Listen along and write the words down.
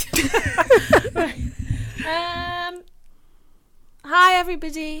Hi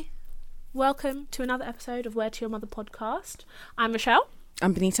everybody. Welcome to another episode of Where to Your Mother podcast. I'm Rochelle.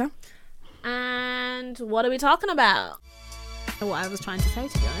 I'm Benita. And what are we talking about? What I was trying to say,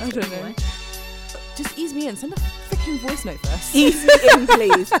 to be honest. I don't know. Just ease me in. Send a freaking voice note first. Ease me in,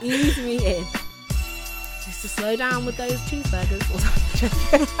 please. Ease me in. Just to slow down with those cheeseburgers.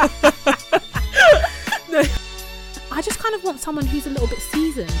 No. I just kind of want someone who's a little bit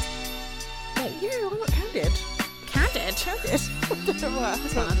seasoned. Like, yeah, I'm not candid. Candid? That's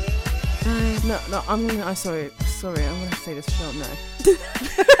fine. No, I'm gonna. Sorry, I'm gonna say this, Rochelle. No.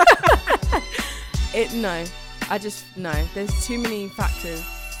 No. There's too many factors.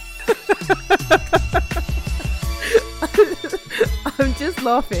 I'm just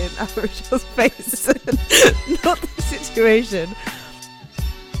laughing at Rochelle's face, not the situation.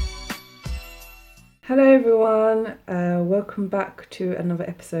 Hello everyone, welcome back to another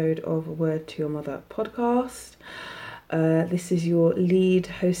episode of Word to Your Mother podcast. This is your lead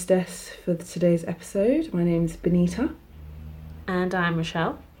hostess for today's episode. My name's Benita. And I'm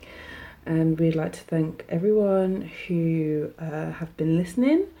Rochelle. And we'd like to thank everyone who have been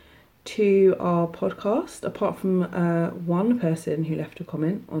listening to our podcast, apart from one person who left a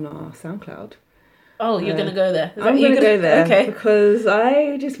comment on our SoundCloud. Oh, you're going to go there? I'm going to go there, okay. Because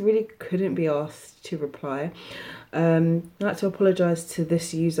I just really couldn't be asked to reply. I'd like to apologise to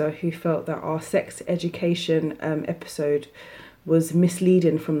this user who felt that our sex education episode was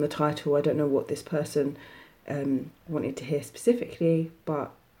misleading from the title. I don't know what this person wanted to hear specifically, but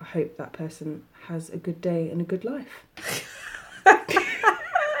I hope that person has a good day and a good life.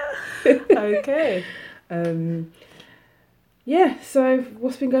 Okay. Yeah, so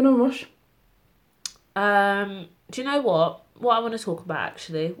what's been going on, Rosh? Do you know what I want to talk about,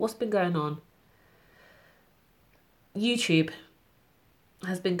 actually? What's been going on? YouTube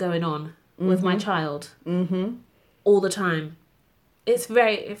has been going on with my child all the time.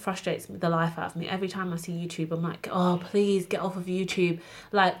 It frustrates me, the life out of me. Every time I see YouTube, I'm like, oh, please get off of YouTube.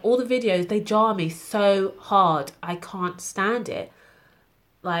 Like, all the videos, they jar me so hard. I can't stand it.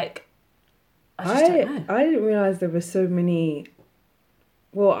 Like, I just don't know. I didn't realise there were so many.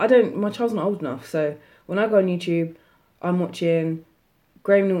 Well, my child's not old enough, so when I go on YouTube, I'm watching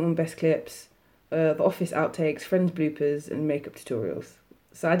Graham Norton Best Clips, The Office Outtakes, Friends Bloopers, and makeup tutorials.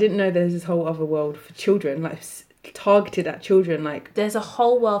 So I didn't know there's this whole other world for children, like targeted at children. Like, there's a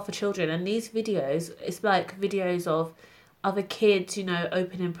whole world for children, and these videos, it's like videos of other kids, you know,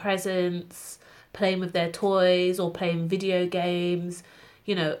 opening presents, playing with their toys, or playing video games,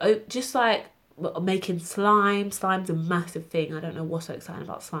 you know, just like making slime. Slime's a massive thing. I don't know what's so exciting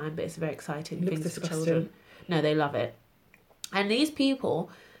about slime, but it's a very exciting thing for children. No, they love it. And these people,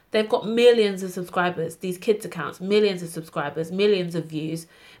 they've got millions of subscribers, these kids' accounts, millions of subscribers, millions of views,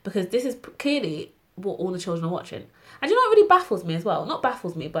 because this is clearly what all the children are watching. And you know what really baffles me as well? Not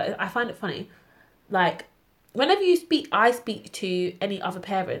baffles me, but I find it funny. Like, whenever I speak to any other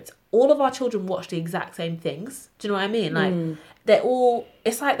parents, all of our children watch the exact same things. Do you know what I mean? Like,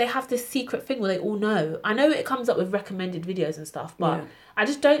 it's like they have this secret thing where they all know. I know it comes up with recommended videos and stuff, but I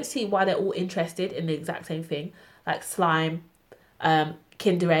just don't see why they're all interested in the exact same thing. Like slime,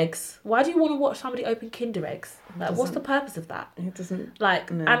 Kinder eggs. Why do you want to watch somebody open Kinder eggs? Like, what's the purpose of that? It doesn't. Like,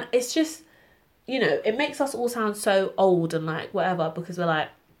 no. And it's just, you know, it makes us all sound so old and like whatever, because we're like,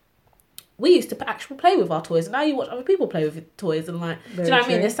 we used to actually play with our toys, and now you watch other people play with toys, and like, do you know what I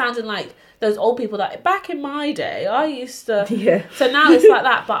mean? They're sounding like those old people that back in my day, I used to. Yeah. So now it's like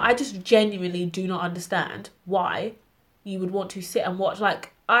that, but I just genuinely do not understand why you would want to sit and watch.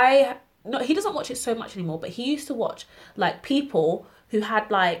 Like, he doesn't watch it so much anymore, but he used to watch like people who had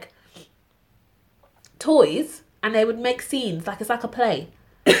like toys, and they would make scenes like it's like a play.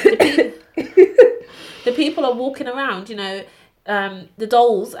 The people are walking around, you know. The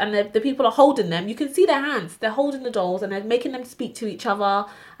dolls, and the people are holding them. You can see their hands. They're holding the dolls, and they're making them speak to each other,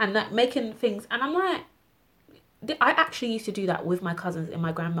 and that making things. And I'm like, I actually used to do that with my cousins in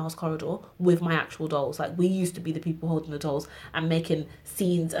my grandma's corridor with my actual dolls. Like, we used to be the people holding the dolls and making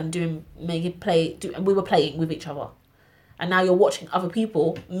scenes and and we were playing with each other. And now you're watching other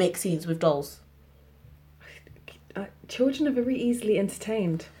people make scenes with dolls. Children are very easily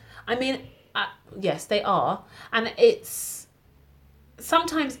entertained. I mean, yes, they are, and it's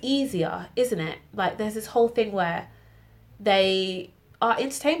sometimes easier, isn't it? Like, there's this whole thing where they are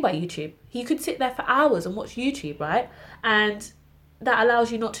entertained by YouTube. You could sit there for hours and watch YouTube, right? And that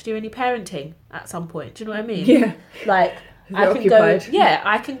allows you not to do any parenting at some point. Do you know what I mean? Yeah. Like, I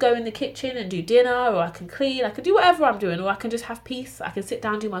can go in the kitchen and do dinner, or I can clean, I can do whatever I'm doing, or I can just have peace. I can sit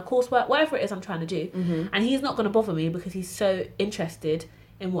down, do my coursework, whatever it is I'm trying to do. Mm-hmm. And he's not going to bother me because he's so interested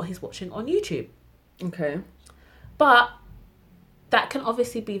in what he's watching on YouTube. Okay. But that can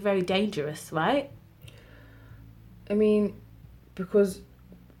obviously be very dangerous, right? I mean, because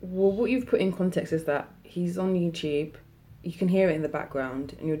what you've put in context is that he's on YouTube, you can hear it in the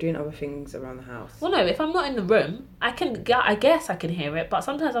background, and you're doing other things around the house. Well, no, if I'm not in the room, I guess I can hear it, but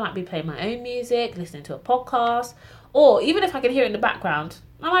sometimes I might be playing my own music, listening to a podcast, or even if I can hear it in the background,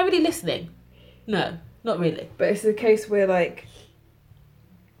 am I really listening? No, not really. But it's the case where, like,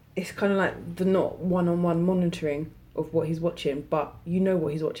 it's kind of like the not one-on-one monitoring of what he's watching, but you know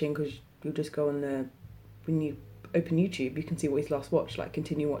what he's watching because you'll just go on the... When you open YouTube, you can see what he's last watched, like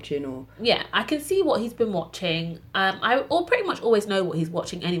continue watching or... Yeah, I can see what he's been watching. I pretty much always know what he's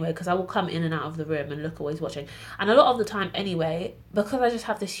watching anyway, because I will come in and out of the room and look at what he's watching. And a lot of the time anyway, because I just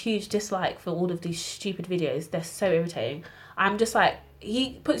have this huge dislike for all of these stupid videos, they're so irritating. I'm just like,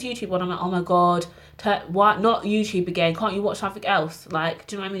 he puts YouTube on, I'm like, oh my god, why not YouTube again? Can't you watch something else? Like,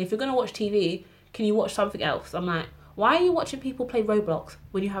 do you know what I mean? If you're going to watch TV, can you watch something else? I'm like, why are you watching people play Roblox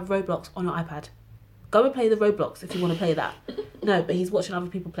when you have Roblox on your iPad? Go and play the Roblox if you want to play that. No, but he's watching other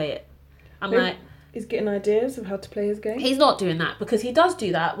people play it. I'm like... He's getting ideas of how to play his game? He's not doing that, because he does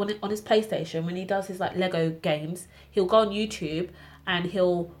do that on his PlayStation. When he does his, like, Lego games, he'll go on YouTube and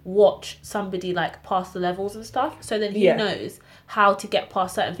he'll watch somebody, like, pass the levels and stuff. So then he knows how to get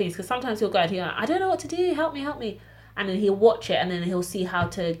past certain things. Because sometimes he'll go and he'll like, I don't know what to do, help me. And then he'll watch it and then he'll see how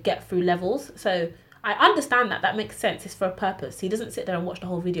to get through levels. So... I understand that makes sense. It's for a purpose. He doesn't sit there and watch the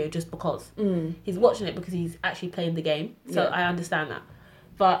whole video just because. He's watching it because he's actually playing the game. So I understand that.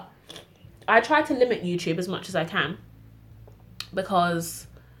 But I try to limit YouTube as much as I can, because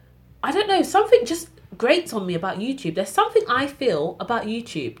I don't know, something just grates on me about YouTube. There's something I feel about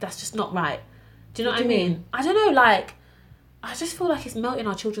YouTube that's just not right. Do you know what I mean? I don't know, like, I just feel like it's melting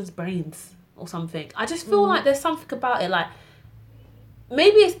our children's brains or something. I just feel like there's something about it, like,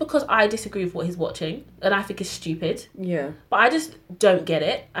 maybe it's because I disagree with what he's watching and I think it's stupid. Yeah. But I just don't get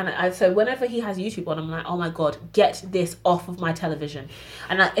it. And so whenever he has YouTube on, I'm like, oh my God, get this off of my television.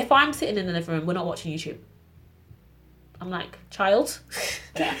 And like, if I'm sitting in the living room, we're not watching YouTube. I'm like, child.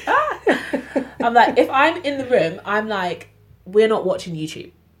 I'm like, if I'm in the room, I'm like, we're not watching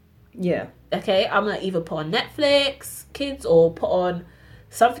YouTube. Yeah. Okay? I'm like, either put on Netflix, kids, or put on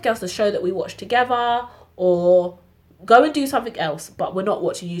something else, a show that we watch together, or... go and do something else, but we're not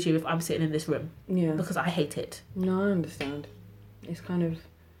watching YouTube if I'm sitting in this room. Yeah. Because I hate it. No, I understand. It's kind of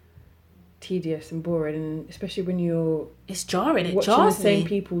tedious and boring, and especially when you're... It's jarring. It watching jars the same me.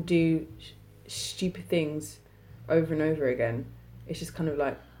 people do stupid things over and over again. It's just kind of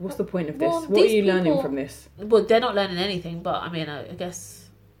like, what's the point of this? Well, what are you learning from this? Well, they're not learning anything, but I mean, I guess...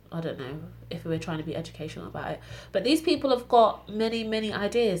 I don't know if we're trying to be educational about it. But these people have got many, many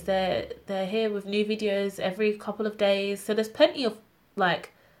ideas. They're here with new videos every couple of days. So there's plenty of,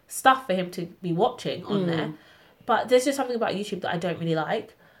 like, stuff for him to be watching on there. But there's just something about YouTube that I don't really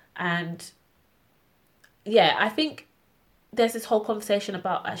like. And, yeah, I think there's this whole conversation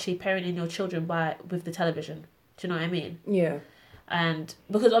about actually parenting your children with the television. Do you know what I mean? Yeah. And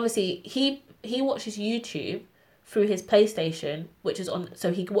because, obviously, he watches YouTube through his PlayStation, which is on,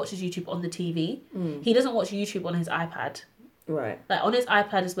 so he watches YouTube on the TV. He doesn't watch YouTube on his iPad. Right. Like, on his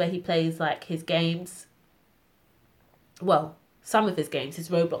iPad is where he plays, like, his games. Well, some of his games, his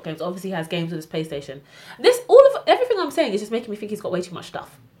Roblox games. Obviously, he has games on his PlayStation. Everything I'm saying is just making me think he's got way too much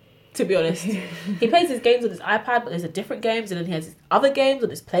stuff, to be honest. He plays his games on his iPad, but there's different games, and then he has his other games on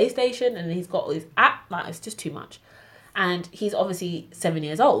his PlayStation, and then he's got all his app. Like, it's just too much. And he's obviously 7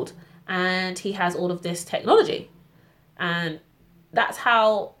 years old, and he has all of this technology. And that's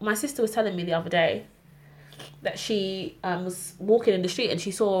how my sister was telling me the other day that she was walking in the street and she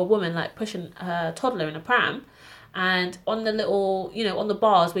saw a woman, like, pushing her toddler in a pram, and on the little, on the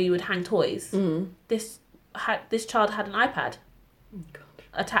bars where you would hang toys, this child had an iPad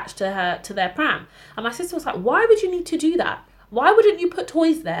attached to their pram. And my sister was like, why would you need to do that? Why wouldn't you put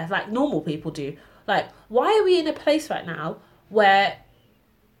toys there like normal people do? Like, why are we in a place right now where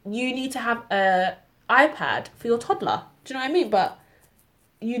you need to have a iPad for your toddler? Do you know what I mean? But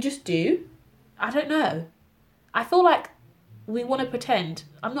you just do. I don't know. I feel like we want to pretend.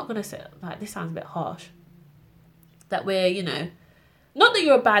 I'm not going to say, like, this sounds a bit harsh, that we're, not that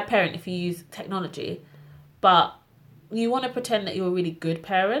you're a bad parent if you use technology, but you want to pretend that you're a really good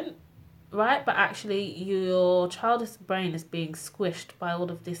parent, right? But actually your child's brain is being squished by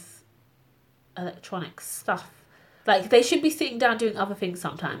all of this electronic stuff. Like, they should be sitting down doing other things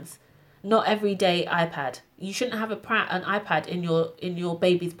sometimes. Not every day iPad. You shouldn't have an iPad in your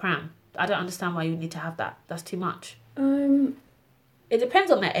baby's pram. I don't understand why you need to have that. That's too much. It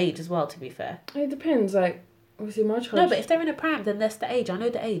depends on their age as well, to be fair. It depends. Like, obviously my child... No, but if they're in a pram, then that's the age. I know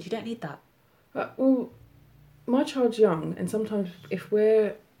the age. You don't need that. Well, my child's young, and sometimes if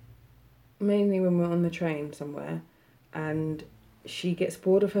we're... Mainly when we're on the train somewhere, and she gets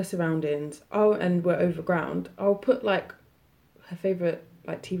bored of her surroundings, and we're overground, I'll put, like, her favourite,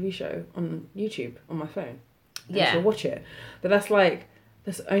 like, TV show on YouTube on my phone. And she'll watch it. But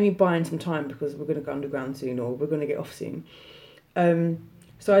that's only buying some time because we're going to go underground soon or we're going to get off soon.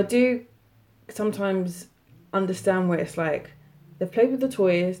 So I do sometimes understand where it's like they've played with the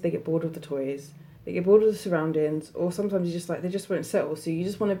toys, they get bored of the toys, they get bored of the surroundings, or sometimes you just like they just won't settle. So you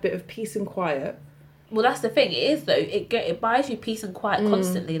just want a bit of peace and quiet. Well, that's the thing. It is though. It buys you peace and quiet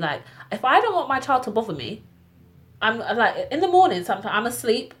constantly. Like if I don't want my child to bother me, I'm like in the morning. Sometimes I'm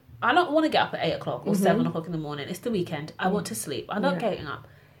asleep. I don't want to get up at 8 o'clock or 7 o'clock in the morning. It's the weekend. I want to sleep. I'm not getting up.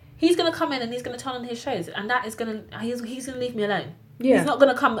 He's gonna come in and he's gonna turn on his shows, and that is gonna he's gonna leave me alone. Yeah. He's not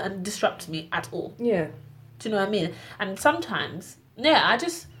gonna come and disrupt me at all. Yeah. Do you know what I mean? And sometimes,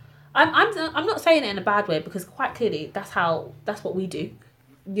 I'm not saying it in a bad way because quite clearly that's what we do.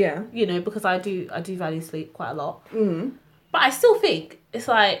 Yeah. You know, because I do value sleep quite a lot. Mm. But I still think it's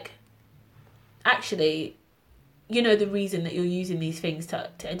like, actually, you know, the reason that you're using these things to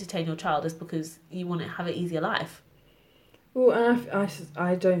entertain your child is because you want to have an easier life. Well, and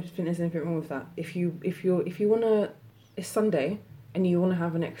I don't think there's anything wrong with that. If you want to, it's Sunday and you want to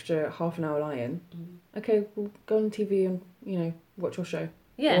have an extra half an hour lie-in, okay, well, go on TV and, you know, watch your show.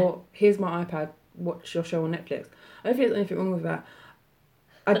 Yeah. Or here's my iPad, watch your show on Netflix. I don't think there's anything wrong with that.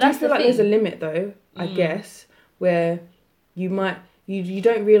 I do feel like there's a limit though, I guess, where you might, you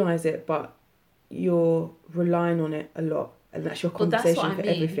don't realise it, but you're relying on it a lot. And that's your conversation for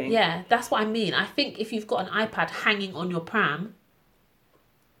everything. Yeah, that's what I mean. I think if you've got an iPad hanging on your pram,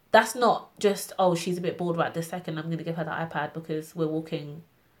 that's not just, oh, she's a bit bored right this second, I'm going to give her the iPad because we're walking.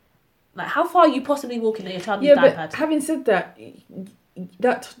 Like, how far are you possibly walking that your child needs the iPad? But having said that,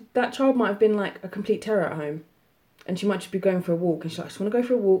 that child might have been like a complete terror at home. And she might just be going for a walk. And she's like, I just want to go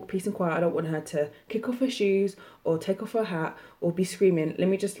for a walk, peace and quiet. I don't want her to kick off her shoes or take off her hat or be screaming. Let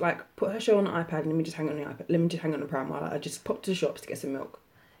me just like put her show on the iPad and let me just hang on the iPad. Let me just hang on the pram while I just pop to the shops to get some milk.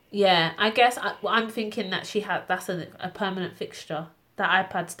 Yeah, I guess I'm thinking that that's a permanent fixture. That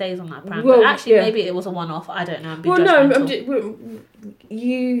iPad stays on that pram. Well, but actually, maybe it was a one-off. I don't know.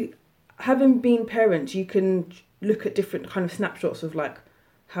 You, having been parents, you can look at different kind of snapshots of like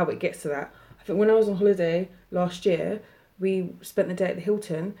how it gets to that. I think when I was on holiday last year, we spent the day at the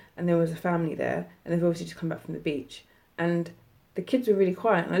Hilton and there was a family there and they've obviously just come back from the beach and the kids were really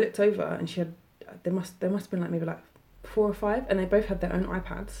quiet and I looked over and there must have been like maybe like 4 or 5 and they both had their own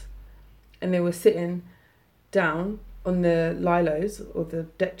iPads and they were sitting down on the lilos or the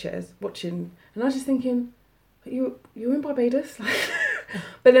deck chairs watching and I was just thinking, you're in Barbados?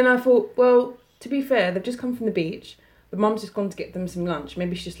 But then I thought, well, to be fair, they've just come from the beach. The mum's just gone to get them some lunch.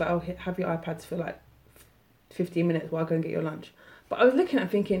 Maybe she's just like, oh, have your iPads for like 15 minutes while I go and get your lunch. But I was looking at it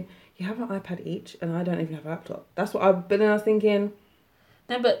thinking, you have an iPad each and I don't even have a laptop. But then I was thinking...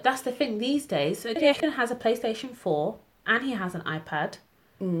 No, but that's the thing these days. So Jason has a PlayStation 4 and he has an iPad.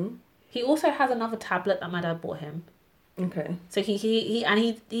 Mm. He also has another tablet that my dad bought him. Okay. So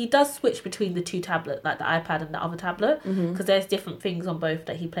he does switch between the two tablets, like the iPad and the other tablet, because there's different things on both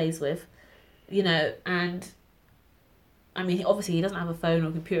that he plays with, you know, and... I mean, obviously he doesn't have a phone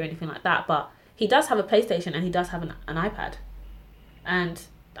or computer or anything like that, but he does have a PlayStation and he does have an iPad. And,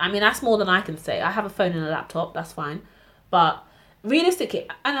 I mean, that's more than I can say. I have a phone and a laptop, that's fine. But realistically,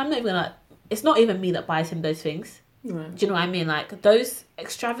 and I'm not even gonna, it's not even me that buys him those things. Right. Do you know what I mean? Like, those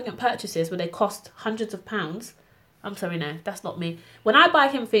extravagant purchases where they cost hundreds of pounds, I'm sorry, no, that's not me. When I buy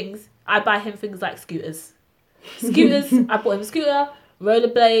him things like scooters. I bought him a scooter,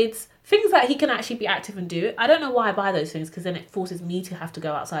 rollerblades, things that he can actually be active and do. I don't know why I buy those things because then it forces me to have to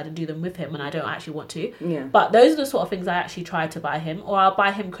go outside and do them with him when I don't actually want to. Yeah. But those are the sort of things I actually try to buy him. Or I'll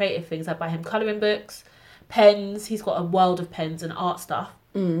buy him creative things. I buy him colouring books, pens. He's got a world of pens and art stuff.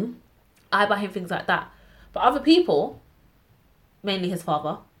 Mm. I buy him things like that. But other people, mainly his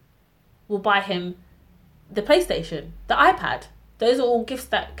father, will buy him the PlayStation, the iPad. Those are all gifts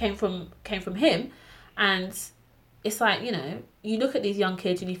that came from him. And it's like, you know, you look at these young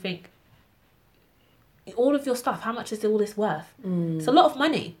kids and you think, all of your stuff, how much is all this worth? It's a lot of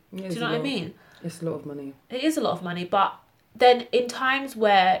money. Do you know what I mean? It's a lot of money. It is a lot of money, but then in times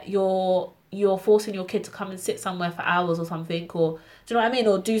where you're forcing your kid to come and sit somewhere for hours or something, or do you know what I mean?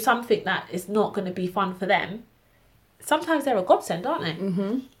 Or do something that is not going to be fun for them, sometimes they're a godsend, aren't they?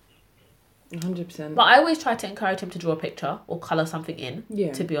 Mm-hmm. 100%. But I always try to encourage him to draw a picture or colour something in,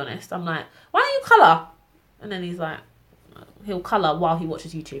 to be honest. I'm like, why don't you colour? And then he's like, he'll colour while he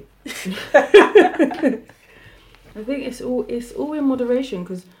watches YouTube. I think it's all in moderation,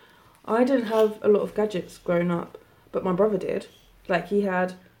 because I didn't have a lot of gadgets growing up, but my brother did. Like he's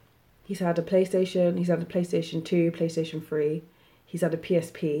had a PlayStation, he's had a PlayStation 2, PlayStation 3, he's had a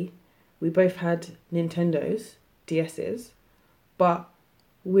PSP. We both had Nintendos, DS's, but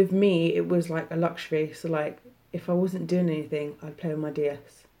with me it was like a luxury. So like if I wasn't doing anything, I'd play with my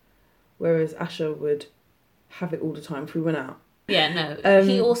DS. Whereas Asher would have it all the time if we went out. Yeah, no.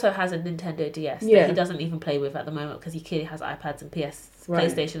 He also has a Nintendo DS that he doesn't even play with at the moment because he clearly has iPads and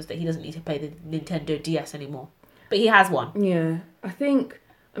PlayStations that he doesn't need to play the Nintendo DS anymore. But he has one. Yeah.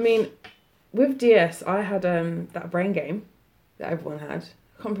 I mean, with DS, I had that brain game that everyone had.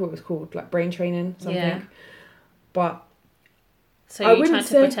 I can't remember what it was called, like brain training, something. Yeah. But so you tried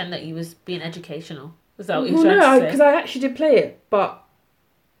to pretend that you was being educational? Was that what you were trying to say? No, because I actually did play it. But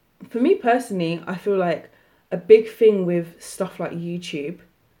for me personally, I feel like a big thing with stuff like YouTube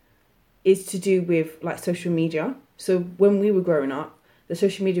is to do with like social media. So when we were growing up, the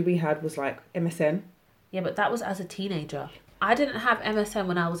social media we had was like MSN. Yeah, but that was as a teenager. I didn't have MSN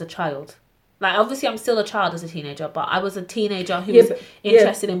when I was a child. Like, obviously, I'm still a child as a teenager, but I was a teenager who was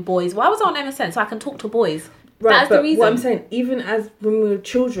interested in boys. Why was I on MSN? So I can talk to boys. Right, that's the reason. What I'm saying, even as when we were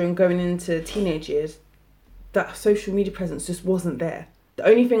children going into teenage years, that social media presence just wasn't there. The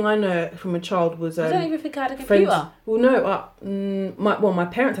only thing I know from a child was I don't even think I had a computer. Friends. Well, no, my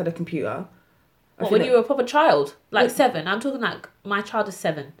parents had a computer. When you were a proper child, like 7? I'm talking like my child is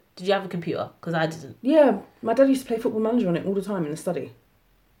 7. Did you have a computer? Because I didn't. Yeah, my dad used to play Football Manager on it all the time in the study.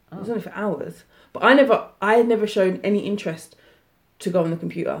 It was only for hours, but I had never shown any interest to go on the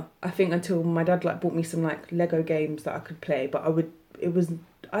computer. I think until my dad like bought me some like Lego games that I could play, but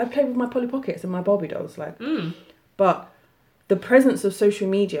I played with my Polly Pockets and my Barbie dolls, like. But the presence of social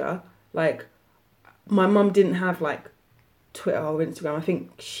media, like, my mum didn't have like Twitter or Instagram. I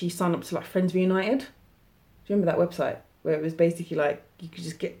think she signed up to like Friends Reunited. Do you remember that website where it was basically like you could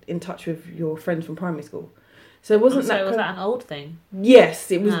just get in touch with your friends from primary school? So it wasn't was that an old thing?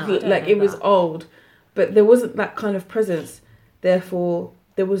 Yes, it was it was old, but there wasn't that kind of presence. Therefore,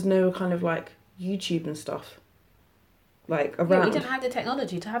 there was no kind of like YouTube and stuff like around. Yeah, we didn't have the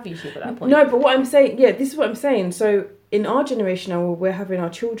technology to have YouTube at that point. No, but what I'm saying, this is what I'm saying. So in our generation now, where we're having our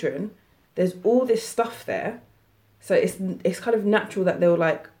children, there's all this stuff there. So it's kind of natural that they'll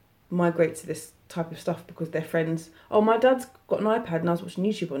like migrate to this type of stuff because their friends. Oh, my dad's got an iPad and I was watching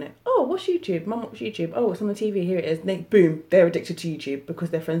YouTube on it. Oh, what's YouTube? Mum, what's YouTube? Oh, it's on the TV. Here it is. And boom, they're addicted to YouTube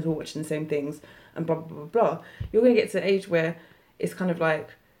because their friends were watching the same things and blah blah blah blah. You're gonna get to the age where it's kind of like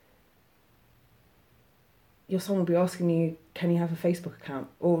your son will be asking you, can you have a Facebook account?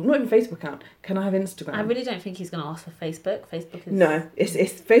 Or not even Facebook account, can I have Instagram? I really don't think he's going to ask for Facebook. Facebook is... No, it's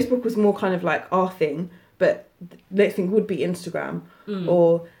Facebook was more kind of like our thing, but the next thing would be Instagram.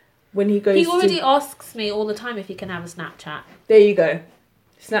 Or when he goes He already asks me all the time if he can have a Snapchat. There you go.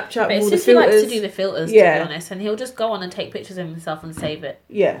 Snapchat but with all the filters. He likes to do the filters, to be honest, and he'll just go on and take pictures of himself and save it.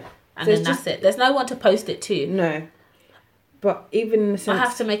 Yeah. And so then that's it. There's no one to post it to. No. But even in the sense... I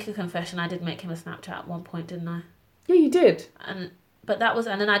have to make a confession. I did make him a Snapchat at one point, didn't I? Yeah, you did. And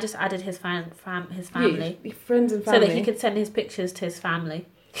then I just added his family. Yeah, friends and family. So that he could send his pictures to his family.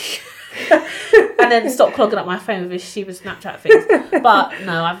 And then stop clogging up my phone with his stupid Snapchat things. But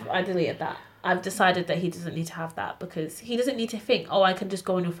no, I deleted that. I've decided that he doesn't need to have that because he doesn't need to think, oh, I can just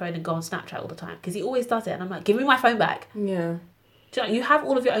go on your phone and go on Snapchat all the time. Because he always does it. And I'm like, give me my phone back. Yeah. Do you know, you have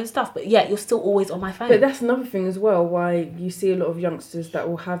all of your own stuff, but yet you're still always on my phone. But that's another thing as well, why you see a lot of youngsters that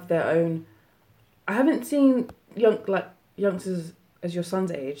will have their own... I haven't seen youngsters as your son's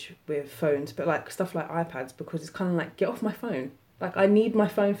age with phones, but like stuff like iPads, because it's kind of like, get off my phone. Like, I need my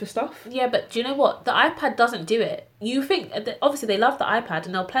phone for stuff. Yeah, but do you know what? The iPad doesn't do it. You think, obviously they love the iPad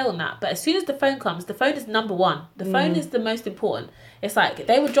and they'll play on that, but as soon as the phone comes, the phone is number one. The phone is the most important. It's like,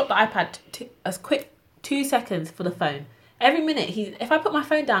 they would drop the iPad as quick 2 seconds for the phone. Every minute, if I put my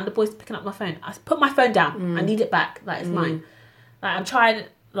phone down, the boy's picking up my phone. I put my phone down. I need it back. Like, it's mine. Like, I'm trying,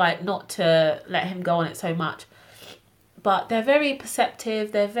 like, not to let him go on it so much. But they're very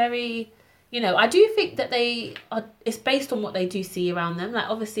perceptive. They're very, I do think that it's based on what they do see around them.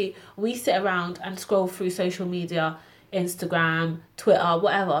 Like, obviously, we sit around and scroll through social media, Instagram, Twitter,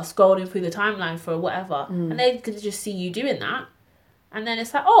 whatever, scrolling through the timeline for whatever. And they could just see you doing that. And then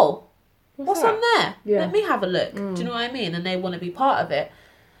it's like, oh, what's on there? Yeah. Let me have a look. Do you know what I mean? And they want to be part of it.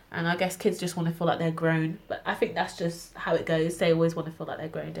 And I guess kids just want to feel like they're grown. But I think that's just how it goes. They always want to feel like they're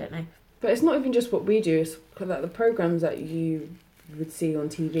grown, don't they? But it's not even just what we do. It's like the programmes that you would see on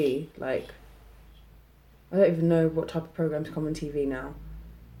TV. Like, I don't even know what type of programmes come on TV now.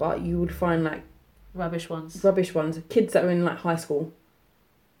 But you would find like... Rubbish ones. Kids that are in like high school.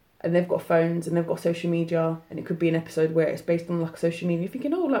 and they've got phones and they've got social media, and it could be an episode where it's based on like social media. You're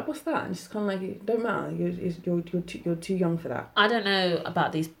thinking, oh, like what's that? And it's kind of like it don't matter. You're too young for that. I don't know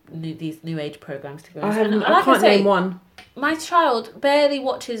about these new age programs, to be I honest. haven't. And I can't name one. My child barely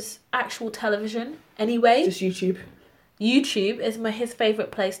watches actual television anyway. Just YouTube. YouTube is his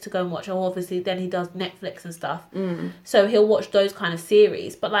favourite place to go and watch. Oh, obviously, then he does Netflix and stuff. So he'll watch those kind of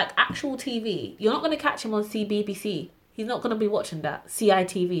series. But like actual TV, you're not going to catch him on CBBC. He's not going to be watching that.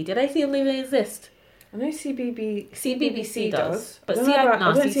 CITV. Did I see him even exist? I know CBBC does. But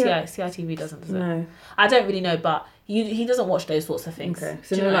CITV doesn't. Does it? No. I don't really know, but he doesn't watch those sorts of things. Okay.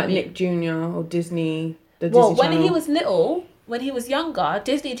 So Do you no, know like what I mean? Nick Jr. or Disney. Well, Disney when Channel. he was little, when he was younger,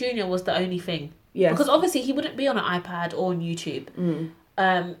 Disney Junior was the only thing. Yes. Because obviously he wouldn't be on an iPad or on YouTube.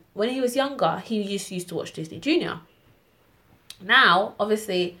 When he was younger, he used to watch Disney Junior. Now,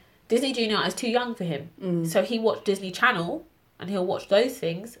 obviously, Disney Junior is too young for him. So he watched Disney Channel and he'll watch those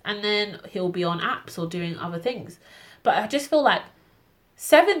things, and then he'll be on apps or doing other things. But I just feel like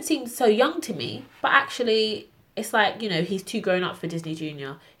 7 seems so young to me, but actually it's like, you know, he's too grown up for Disney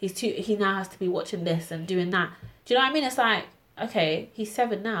Junior. He now has to be watching this and doing that. Do you know what I mean? It's like, okay, he's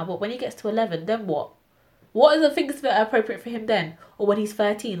 7 now, but when he gets to 11, then what? What are the things that are appropriate for him then? Or when he's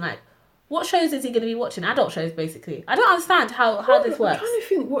 13, like, what shows is he going to be watching? Adult shows, basically. I don't understand how this works. I'm trying to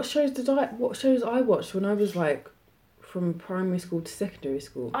think what shows I watched when I was like from primary school to secondary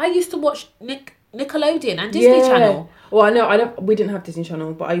school. I used to watch Nickelodeon and Disney Channel. Well, I know. We didn't have Disney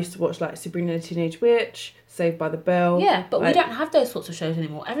Channel, but I used to watch like Sabrina the Teenage Witch, Saved by the Bell. Yeah, but like, we don't have those sorts of shows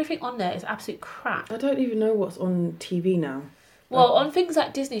anymore. Everything on there is absolute crap. I don't even know what's on TV now. Well, on things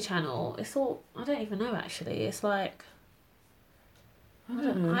like Disney Channel, it's all... I don't even know, actually. It's like... I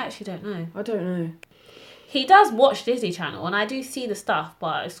don't know. I actually don't know. I don't know. He does watch Disney Channel, and I do see the stuff,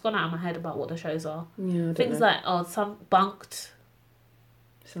 but it's gone out of my head about what the shows are. Yeah, I don't Things know. like, some Bunked,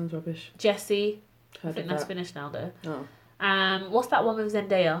 Sounds rubbish. Jessie. I Heard think of that's that. finished now, though. Oh, What's that one with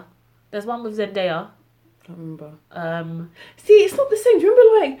Zendaya? There's one with Zendaya. can't remember. Um, See, it's not the same. Do you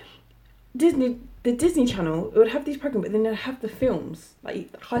remember like the Disney Channel? It would have these programs, but then they'd have the films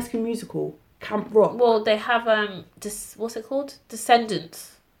like High School Musical, Camp Rock. well, they have what's it called?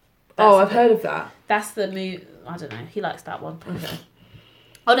 Descendants. I've heard of that. That's the movie. I don't know. He likes that one. Okay.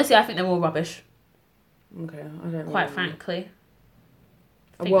 Honestly, I think they're all rubbish. Okay, I don't. Quite really know. frankly.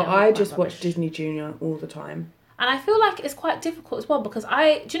 Well, they're all I quite just rubbish. watch Disney Junior all the time. And I feel like it's quite difficult as well because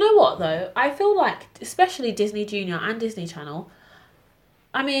do you know what though? I feel like, especially Disney Junior and Disney Channel,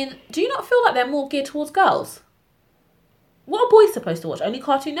 I mean, do you not feel like they're more geared towards girls? What are boys supposed to watch? Only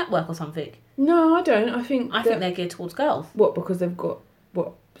Cartoon Network or something? No, I don't. I think they're geared towards girls. What, because they've got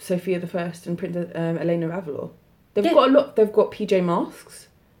Sophia the First and Princess Elena of Avalor. They've Yeah. got a lot. They've got PJ Masks,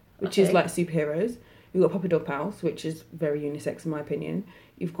 which is Okay. like superheroes. You've got Puppy Dog Pals, which is very unisex in my opinion.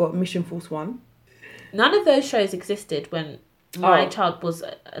 You've got Mission Force 1. None of those shows existed when my Oh. child was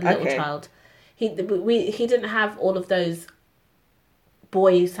a little Okay. child. He didn't have all of those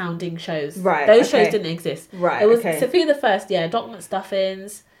boy sounding shows. Right, Those okay. shows didn't exist. Right, It was okay. Sophia the First, yeah, Doc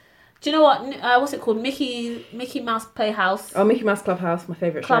McStuffins. Do you know what? What's it called? Mickey Mouse Playhouse. Oh, Mickey Mouse Clubhouse, my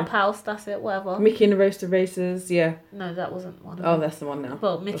favourite show. Clubhouse, that's it, whatever. Mickey and the Roaster Racers, yeah. No, that wasn't one of Oh, them. that's the one now.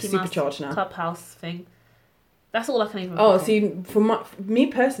 Well, Mickey Or Mouse Supercharged now. Clubhouse thing. That's all I can even Oh, think of. see, for me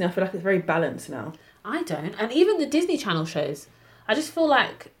personally, I feel like it's very balanced now. I don't. And even the Disney Channel shows, I just feel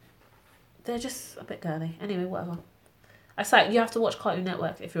like they're just a bit girly. Anyway, whatever. It's like you have to watch Cartoon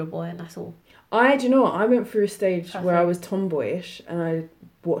Network if you're a boy, and that's all. Do you know what? I went through a stage Perfect. where I was tomboyish and I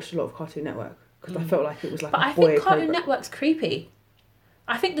watched a lot of Cartoon Network because I felt like it was like But a I boy think Cartoon program. Network's creepy.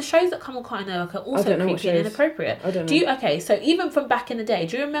 I think the shows that come on Cartoon Network are also don't know what creepy and shows. inappropriate. I don't Do you? Okay, so even from back in the day,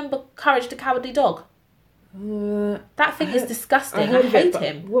 do you remember Courage the Cowardly Dog? That thing is disgusting. I heard of it, hate but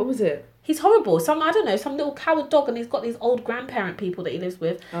him. What was it? He's horrible. Some little coward dog, and he's got these old grandparent people that he lives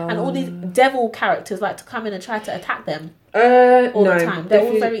with, and all these devil characters like to come in and try to attack them all no, the time. They're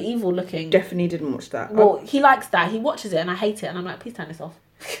all definitely- very evil looking. Definitely didn't watch that. Well, he likes that. He watches it, and I hate it. And I'm like, please turn this off.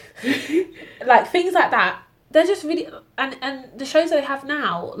 Like things like that. They're just really and the shows they have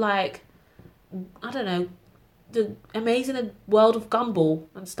now, like I don't know, the Amazing World of Gumball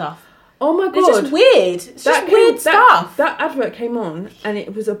and stuff. Oh my It's god. just weird. It's just weird stuff. That advert came on and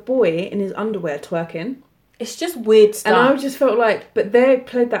it was a boy in his underwear twerking. It's just weird stuff. And I just felt like, but they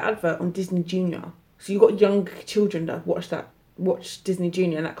played that advert on Disney Junior. So you got young children that watch Disney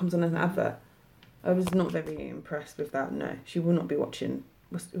Junior and that comes on as an advert. I was not very impressed with that, no. She will not be watching,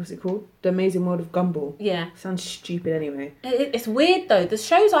 what's it called? The Amazing World of Gumball. Yeah. Sounds stupid anyway. It's weird though. The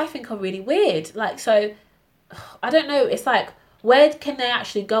shows I think are really weird. Like, so, I don't know. It's like, where can they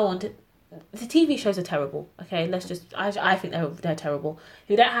actually go on to... the TV shows are terrible. Okay, let's just. I think they're terrible.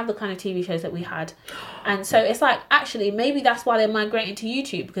 We don't have the kind of TV shows that we had, and so it's like actually maybe that's why they're migrating to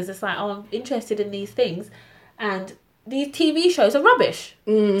YouTube, because it's like, oh, I'm interested in these things, and these TV shows are rubbish.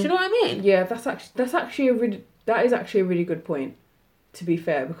 Do you know what I mean? Yeah, that is actually a really good point. To be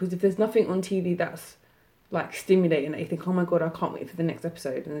fair, because if there's nothing on TV that's like stimulating, that you think, oh my god, I can't wait for the next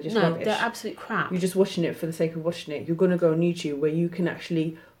episode, and they're just rubbish. They're absolute crap. You're just watching it for the sake of watching it. You're gonna go on YouTube where you can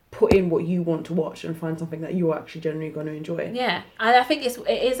actually put in what you want to watch and find something that you're actually generally going to enjoy. Yeah, and I think it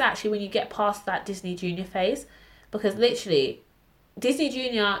is actually when you get past that Disney Junior phase, because literally, Disney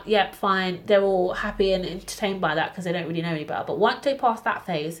Junior, yep, fine, they're all happy and entertained by that because they don't really know any better. But once they pass that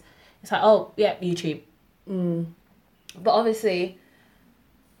phase, it's like, oh, yep, YouTube. But obviously,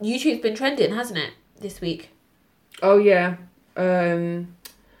 YouTube's been trending, hasn't it, this week? Oh yeah,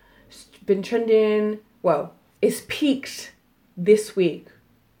 it's been trending. Well, it's peaked this week.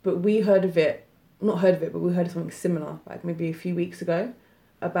 But we heard of it, but we heard of something similar, like maybe a few weeks ago,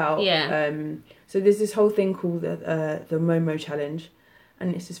 about, so there's this whole thing called the Momo Challenge,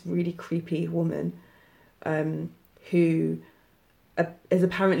 and it's this really creepy woman, who has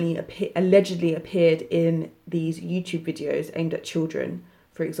apparently allegedly appeared in these YouTube videos aimed at children,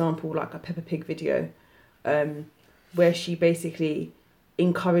 for example, like a Peppa Pig video, where she basically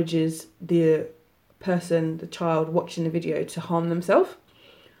encourages the child watching the video to harm themselves.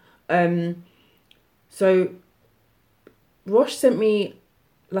 So Rosh sent me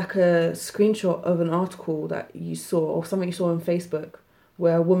like a screenshot of an article that you saw, or something you saw on Facebook,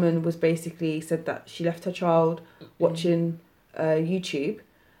 where a woman was basically said that she left her child watching YouTube,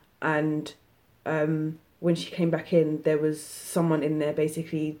 and when she came back in, there was someone in there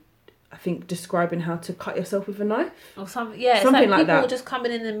basically, I think, describing how to cut yourself with a knife. Or something, yeah. Something it's like people that. just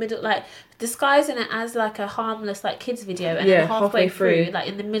coming in the middle, like disguising it as like a harmless like kids video, and then halfway through, like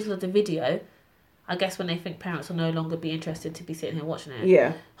in the middle of the video, I guess when they think parents will no longer be interested to be sitting here watching it.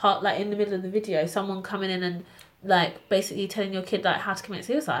 Yeah. Like in the middle of the video, someone coming in and like basically telling your kid like how to commit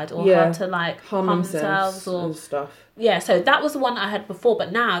suicide or how to like harm themselves or and stuff. Yeah, so that was the one I had before,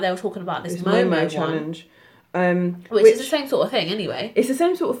 but now they were talking about this Momo challenge. Which is the same sort of thing anyway. It's the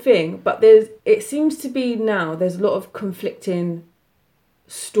same sort of thing, but it seems to be now there's a lot of conflicting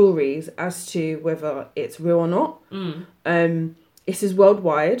stories as to whether it's real or not. This is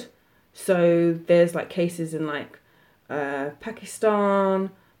worldwide, so there's like cases in like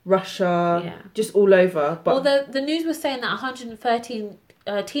Pakistan, Russia, just all over. But the news was saying that 113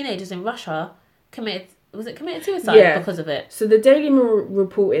 teenagers in Russia committed suicide because of it. So the Daily Mirror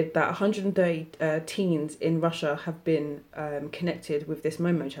reported that 130 teens in Russia have been connected with this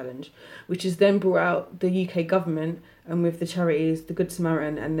Momo challenge, which has then brought out the UK government and with the charities, the Good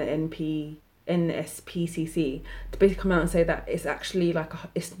Samaritan and the NSPCC, to basically come out and say that it's actually like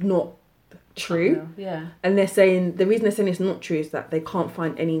it's not true. Yeah. And they're saying the reason they're saying it's not true is that they can't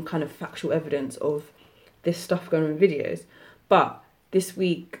find any kind of factual evidence of this stuff going on in videos. But this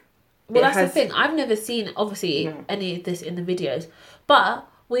week, well, that's the thing. I've never seen, obviously, any of this in the videos. But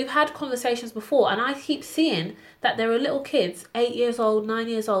we've had conversations before, and I keep seeing that there are little kids, 8 years old, 9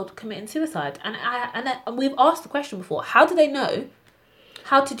 years old, committing suicide. And we've asked the question before, how do they know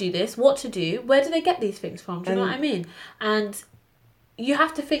how to do this, what to do, where do they get these things from? Do you know what I mean? And you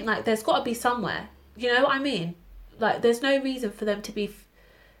have to think, like, there's got to be somewhere. You know what I mean? Like, there's no reason for them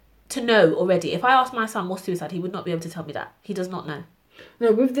to know already. If I asked my son what's suicide, he would not be able to tell me that. He does not know.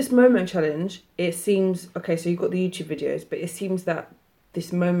 No, with this Momo challenge, it seems... Okay, so you've got the YouTube videos, but it seems that this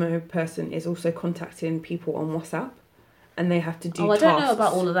Momo person is also contacting people on WhatsApp, and they have to do tasks. I don't know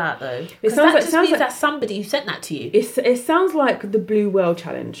about all of that, though. Because that just means that's somebody who sent that to you. It sounds like the Blue Whale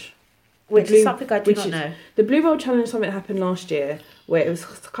Challenge. Which is something I do not know. The Blue Whale Challenge is something that happened last year, where it was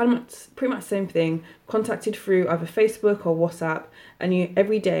kind of pretty much the same thing, contacted through either Facebook or WhatsApp, and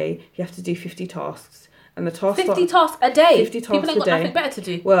every day you have to do 50 tasks. And the tasks 50 tasks a day? 50 tasks People ain't got nothing better to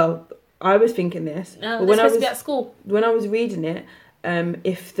do. Well, I was thinking this. No, they're supposed to be at school. When I was reading it,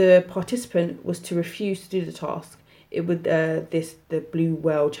 if the participant was to refuse to do the task, it would the Blue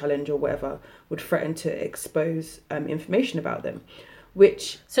Whale Challenge or whatever would threaten to expose information about them.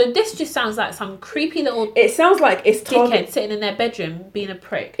 So this just sounds like some creepy little... It sounds like it's dickhead sitting in their bedroom being a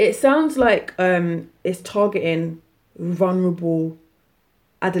prick. It sounds like it's targeting vulnerable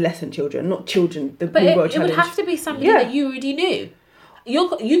adolescent children, not children. The Blue Whale Challenge. It would have to be somebody that you already knew.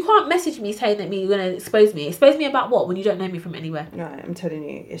 You can't message me saying that you're going to expose me. Expose me about what when you don't know me from anywhere? No, I'm telling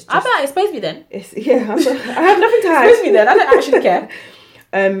you, it's just... I bet expose me then. I have nothing to hide. Expose me then. I don't actually care.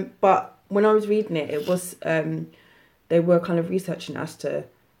 But when I was reading it, it was they were kind of researching as to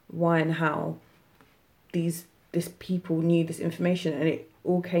why and how these people knew this information, and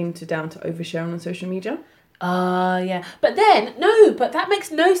all came down to oversharing on social media. Yeah. But then, no, but that makes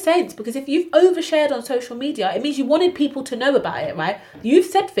no sense, because if you've overshared on social media, it means you wanted people to know about it, right? You've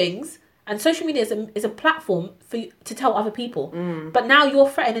said things, and social media is a platform for you to tell other people. But now you're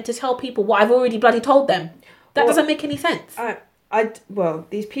threatening to tell people what I've already bloody told them. That doesn't make any sense. Well,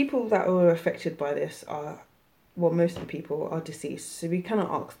 these people that were affected by this are, well, most of the people are deceased, so we cannot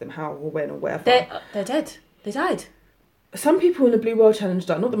ask them how or when or whatever. They're dead. They died. Some people in the Blue Whale Challenge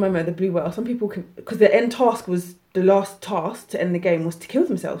died, not the moment of the Blue Whale. Some people can, because the end task was, the last task to end the game was to kill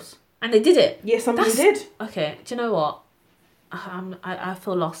themselves. And they did it. Yeah, some of them did. Okay, do you know what? I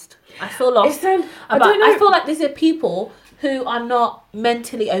feel lost. I feel lost. I don't know. I feel like these are people who are not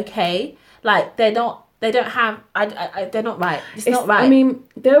mentally okay. Like, they're not right. It's not right. I mean,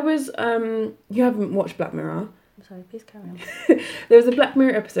 there was, you haven't watched Black Mirror. Sorry, please carry on. There was a Black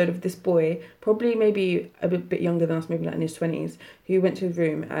Mirror episode of this boy, probably maybe a bit younger than us, maybe like in his 20s, who went to his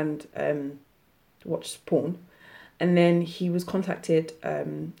room and watched porn. And then he was contacted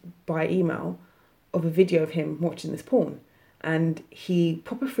by email of a video of him watching this porn. And he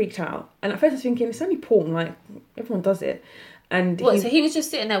proper freaked out. And at first I was thinking, it's only porn, like, everyone does it. And so he was just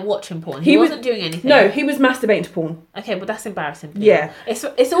sitting there watching porn? He wasn't doing anything? No, he was masturbating to porn. Okay, but that's embarrassing. Yeah.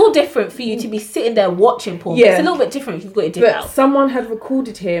 It's all different for you to be sitting there watching porn. Yeah. It's a little bit different if you've got your dick out. But someone had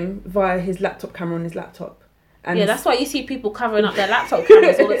recorded him via his laptop camera on his laptop. And yeah, that's why you see people covering up their laptop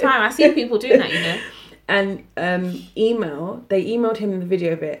cameras all the time. I see people doing that, you know. And they emailed him the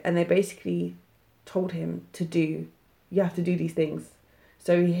video of it, and they basically told him you have to do these things.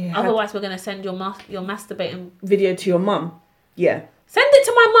 So otherwise we're going to send your masturbating video to your mum. Yeah. Send it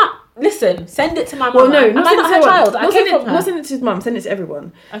to my mum. Listen, send it to my mum. Well, no, am I not her child? I came from her. Not send it to his mum, send it to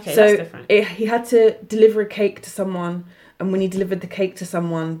everyone. Okay, so that's different. He had to deliver a cake to someone, and when he delivered the cake to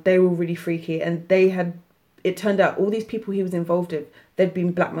someone, they were really freaky, and it turned out all these people he was involved with, they'd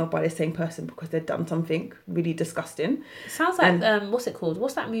been blackmailed by the same person because they'd done something really disgusting. It sounds like, what's it called?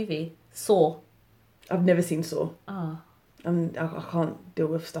 What's that movie? Saw. I've never seen Saw. Oh. I can't deal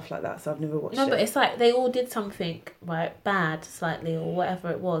with stuff like that, so I've never watched it. No, but it's like they all did something, right, bad slightly or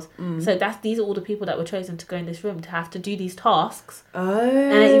whatever it was. So these are all the people that were chosen to go in this room to have to do these tasks. Oh.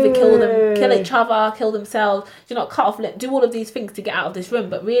 And either kill each other, kill themselves, cut off lip, do all of these things to get out of this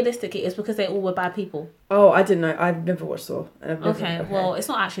room. But realistically, it's because they all were bad people. Oh, I didn't know. I've never watched Saw. Okay, well, it's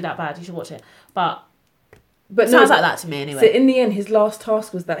not actually that bad. You should watch it. But it sounds like that to me anyway. So in the end, his last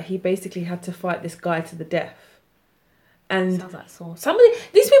task was that he basically had to fight this guy to the death. And sounds like Saw.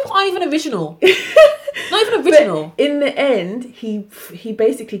 These people aren't even original. Not even original. But in the end, he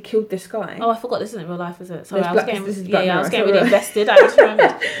basically killed this guy. Oh, I forgot this isn't real life, is it? Sorry, I was getting really really invested. I just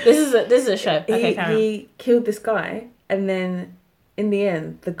remembered. This is a show. Okay, carry on. He killed this guy, and then in the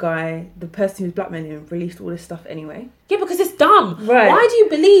end, the person who was blackmailing him, released all this stuff anyway. Yeah, because it's dumb. Right. Why do you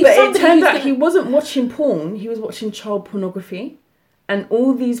believe? But it turned out he wasn't watching porn. He was watching child pornography, and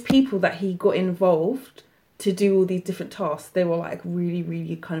all these people that he got involved to do all these different tasks, they were like really,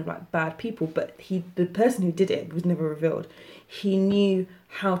 really kind of like bad people. But the person who did it was never revealed. He knew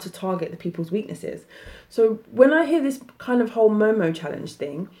how to target the people's weaknesses. So when I hear this kind of whole Momo challenge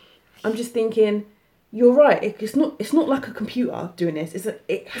thing, I'm just thinking, you're right. It's not like a computer doing this.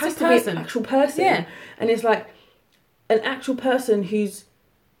 It has to be an actual person. Yeah. And it's like an actual person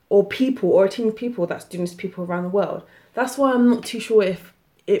or a team of people that's doing this to people around the world. That's why I'm not too sure if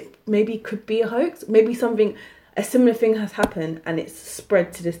it maybe could be a hoax. Maybe a similar thing has happened and it's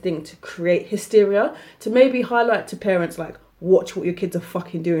spread to this thing to create hysteria, to maybe highlight to parents, like, watch what your kids are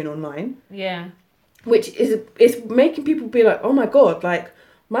fucking doing online. Yeah. Which is making people be like, oh my God, like,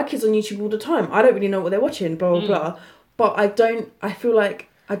 my kids on YouTube all the time. I don't really know what they're watching, blah, blah, blah. But I don't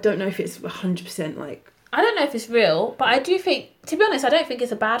know if it's 100% like... I don't know if it's real, but I do think, to be honest, I don't think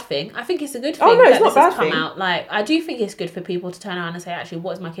it's a bad thing. I think it's a good thing that this has come thing. out. Like, I do think it's good for people to turn around and say, actually,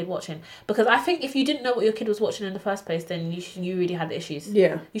 what is my kid watching? Because I think if you didn't know what your kid was watching in the first place, then you really had issues.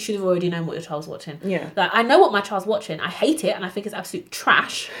 Yeah. You should have already known what your child's watching. Yeah. Like, I know what my child's watching. I hate it, and I think it's absolute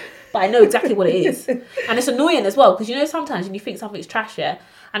trash, but I know exactly what it is. And it's annoying as well, because sometimes when you think something's trash, yeah,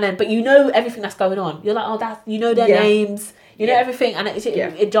 but you know everything that's going on. You're like, oh, their names, you know everything, and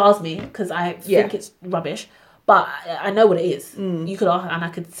it jars me, because I think it's rubbish. But I know what it is. You could, and I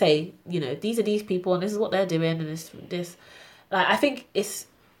could say, these are these people, and this is what they're doing, and this. Like, I think it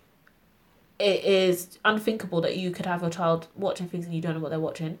is unthinkable that you could have your child watching things and you don't know what they're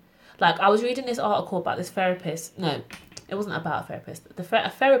watching. Like, I was reading this article about this therapist. No, it wasn't about a therapist. A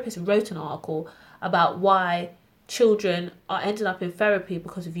therapist wrote an article about why children are ending up in therapy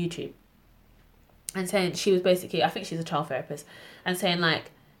because of YouTube, and saying she was basically, I think she's a child therapist, and saying,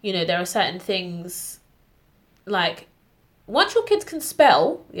 like, there are certain things, like, once your kids can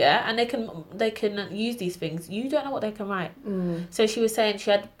spell, yeah, and they can use these things, you don't know what they can write. So she was saying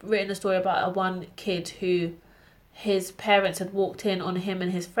she had written a story about a one kid who his parents had walked in on him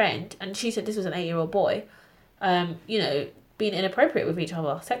and his friend, and she said this was an 8-year-old boy, being inappropriate with each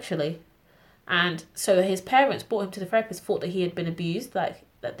other sexually. And so his parents brought him to the therapist, thought that he had been abused, like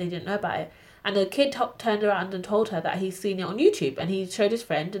that they didn't know about it. And the kid turned around and told her that he's seen it on YouTube, and he showed his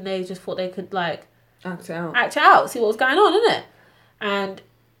friend, and they just thought they could like act it out, see what was going on, innit? And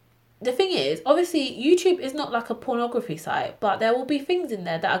the thing is, obviously, YouTube is not like a pornography site, but there will be things in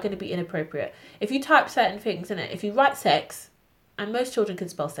there that are going to be inappropriate. If you type certain things in it, if you write sex, and most children can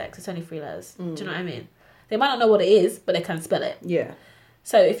spell sex, it's only 3 letters. Do you know what I mean? They might not know what it is, but they can spell it. Yeah.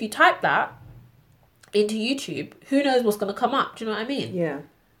 So if you type that into YouTube, who knows what's going to come up? Do you know what I mean? Yeah.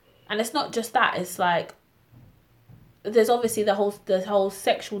 And it's not just that. It's like there's obviously the whole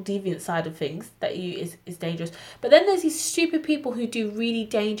sexual deviant side of things that is dangerous. But then there's these stupid people who do really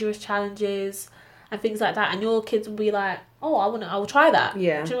dangerous challenges and things like that, and your kids will be like, "Oh, I will try that."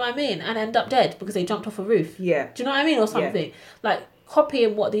 Yeah. Do you know what I mean? And end up dead because they jumped off a roof. Yeah. Do you know what I mean, or something? Yeah. Like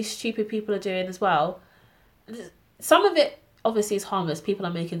copying what these stupid people are doing as well. Some of it obviously is harmless. People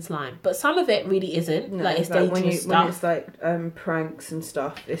are making slime, but some of it really isn't. No, like it's like dangerous when stuff. it's like pranks and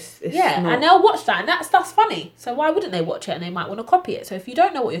stuff. It's yeah, not... and they'll watch that, and that stuff's funny. So why wouldn't they watch it? And they might want to copy it. So if you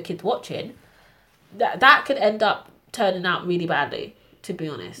don't know what your kid's watching, that could end up turning out really badly. To be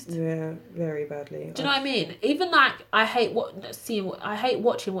honest. Yeah, very badly. Do you know what I mean? Even like I hate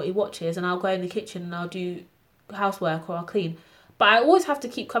watching what he watches, and I'll go in the kitchen and I'll do housework or I'll clean. But I always have to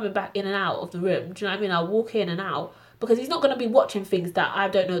keep coming back in and out of the room. Do you know what I mean? I'll walk in and out because he's not going to be watching things that I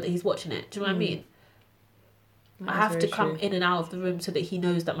don't know that he's watching it. Do you know what I mean? I have to come in and out of the room so that he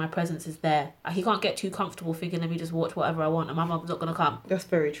knows that my presence is there. He can't get too comfortable thinking, let me just watch whatever I want and my mum's not going to come. That's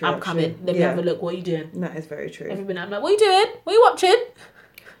very true. I'm coming. Let me have a look. What are you doing? That is very true. Every minute I'm like, what are you doing? What are you watching?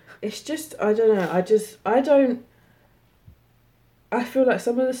 It's just, I don't know. I feel like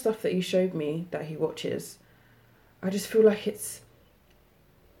some of the stuff that he showed me that he watches, I just feel like it's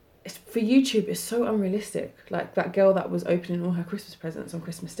for YouTube, it's so unrealistic. Like that girl that was opening all her Christmas presents on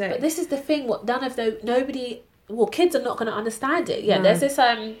Christmas Day. But this is the thing, kids are not going to understand it. Yeah, no. There's this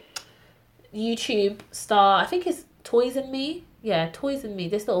YouTube star, I think it's Toys and Me. Yeah, Toys and Me,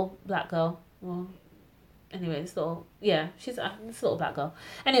 this little black girl. Well, anyway, she's this little black girl.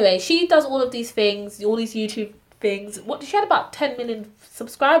 Anyway, she does all of these things, all these YouTube things. She had about 10 million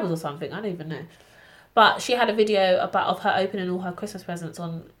subscribers or something, I don't even know. But she had a video of her opening all her Christmas presents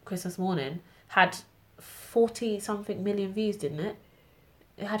on Christmas morning. Had 40-something million views, didn't it?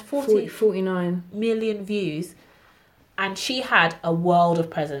 It had 49 million views. And she had a world of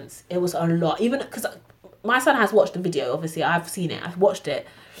presents. It was a lot. Even because my son has watched the video, obviously. I've seen it. I've watched it.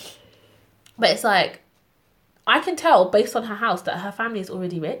 But it's like, I can tell based on her house that her family is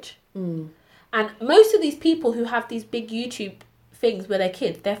already rich. And most of these people who have these big YouTube things where they're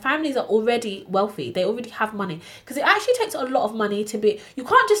kids, their families are already wealthy. They already have money. Because it actually takes a lot of money to be... You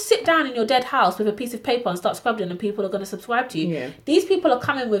can't just sit down in your dead house with a piece of paper and start scrubbing and people are going to subscribe to you. Yeah. These people are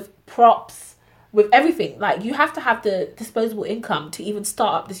coming with props, with everything. Like, you have to have the disposable income to even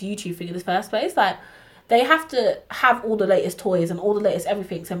start up this YouTube thing in the first place. Like, they have to have all the latest toys and all the latest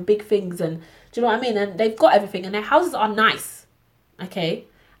everything and big things and... Do you know what I mean? And they've got everything and their houses are nice. Okay?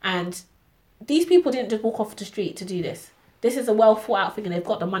 And these people didn't just walk off the street to do this. This is a well thought out thing and they've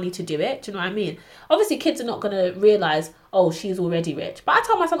got the money to do it. Do you know what I mean? Obviously, kids are not going to realise, oh, she's already rich. But I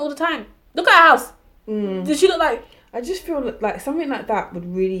tell my son all the time, look at her house. Does she look like... I just feel like something like that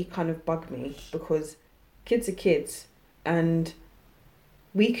would really kind of bug me because kids are kids and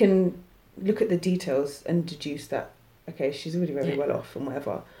we can look at the details and deduce that, okay, she's already very well off and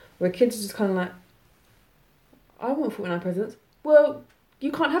whatever. Where kids are just kind of like, I want 49 presents. Well...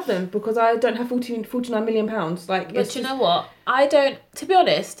 You can't have them because I don't have 49 million pounds. Like, but you know what? To be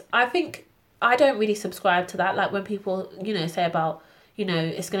honest, I think I don't really subscribe to that. Like when people, say about,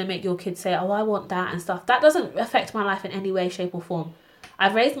 it's going to make your kids say, oh, I want that and stuff. That doesn't affect my life in any way, shape or form.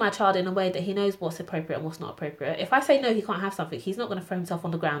 I've raised my child in a way that he knows what's appropriate and what's not appropriate. If I say no, he can't have something, he's not going to throw himself on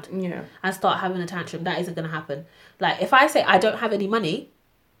the ground and start having a tantrum. That isn't going to happen. Like if I say I don't have any money,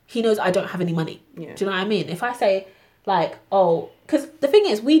 he knows I don't have any money. Yeah. Do you know what I mean? If I say... Like, oh, because the thing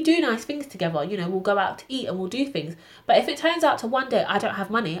is, we do nice things together. We'll go out to eat and we'll do things. But if it turns out to one day I don't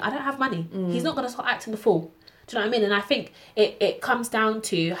have money, I don't have money. He's not going to start acting the fool. Do you know what I mean? And I think it comes down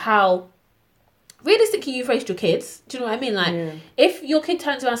to how realistically you've raised your kids. Do you know what I mean? Like, if your kid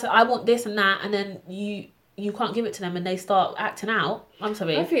turns around and says, I want this and that, and then you can't give it to them and they start acting out, I'm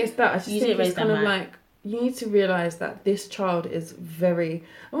sorry. I think it's that. I just think it's kind of like, you need to realise that this child is very,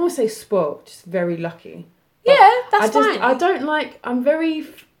 I don't want to say spoiled, just very lucky. Yeah, that's fine. I don't like.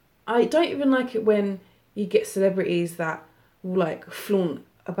 I don't even like it when you get celebrities that will like flaunt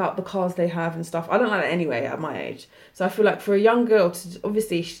about the cars they have and stuff. I don't like that anyway at my age. So I feel like for a young girl to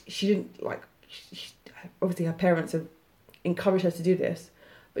obviously she didn't like. Obviously her parents have encouraged her to do this,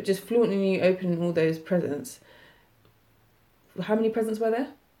 but just flaunting you opening all those presents. How many presents were there?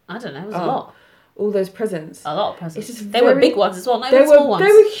 I don't know. It was a lot. All those presents. A lot of presents. It's just they were big ones as well. Not even small ones.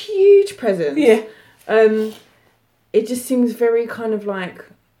 They were huge presents. Yeah. It just seems very kind of like,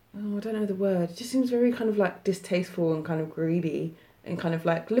 I don't know the word. It just seems very kind of like distasteful and kind of greedy and kind of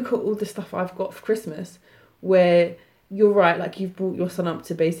like, look at all the stuff I've got for Christmas, where you're right, like you've brought your son up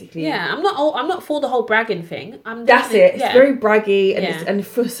to basically. Yeah, I'm not for the whole bragging thing. That's it. It's very braggy, and yeah. and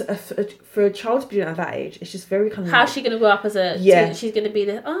for a child to be doing it at that age, it's just very kind of. How's she gonna grow up as a? Yeah. She's gonna be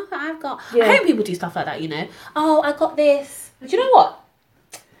the. Oh, I've got. Yeah. I hate people do stuff like that. You know. Oh, I got this. Do you know what?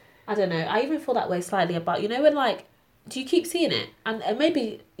 I don't know. I even feel that way slightly about, you know, when like, do you keep seeing it? And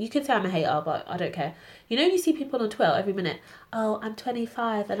maybe you could say I'm a hater, but I don't care. You know, you see people on Twitter every minute. Oh, I'm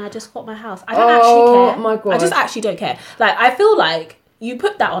 25 and I just got my house. I don't actually care. Oh my God. I just actually don't care. Like, I feel like you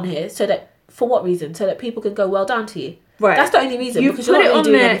put that on here so that, for what reason? So that people can go, well done to you. Right. That's the only reason, You because put you're not it really on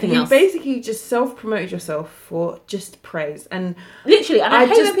doing there. anything You else. basically just self-promoted yourself for just praise, and Literally, and I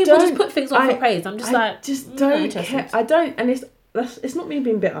hate when people just put things on for praise. I'm just I just don't care. I don't, and it's not me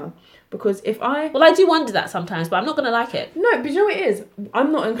being bitter, because if I Well, I do wonder that sometimes, but I'm not gonna like it. no, but you know what it is?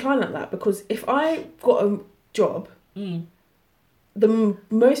 I'm not inclined like that, because if I got a job, the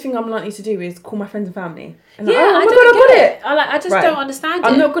most thing I'm likely to do is call my friends and family. And Yeah, like, oh I my God, don't I got get it. I just Right. don't understand it.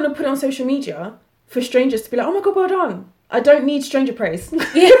 I'm not going to put it on social media for strangers to be like, oh my God, well done. I don't need stranger praise.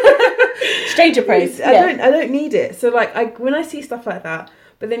 Stranger praise. I don't need it. So like when I see stuff like that,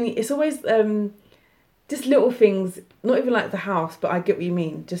 but then it's always just little things, not even like the house, but I get what you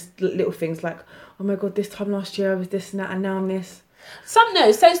mean. Just little things like, oh my God, this time last year I was this and that, and now I'm this. So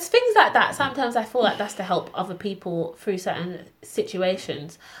things like that, sometimes I feel like that's to help other people through certain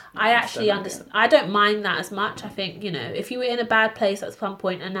situations. I actually understand. I don't mind that as much. I think, you know, if you were in a bad place at some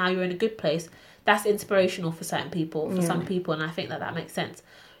point and now you're in a good place, that's inspirational for certain people, for some people, and I think that makes sense.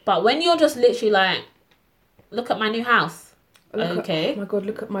 But when you're just literally like, look at my new house. Okay. Oh my God,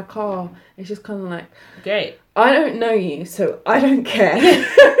 look at my car. It's just kind of like, Great. I don't know you, so I don't care.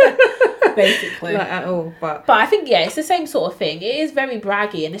 Basically. Like at all. But I think, yeah, it's the same sort of thing. It is very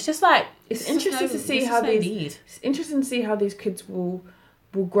braggy, and it's just like, it's interesting to see how these kids will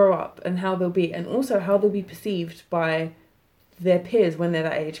grow up and how they'll be, and also how they'll be perceived by their peers when they're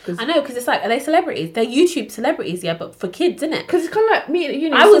that age. Cause I know, because it's like, are they celebrities? They're YouTube celebrities, yeah, but for kids, isn't it? Because it's kind of like me,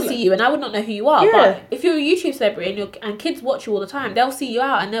 you know. I will see you and I would not know who you are. Yeah. But if you're a YouTube celebrity and kids watch you all the time, they'll see you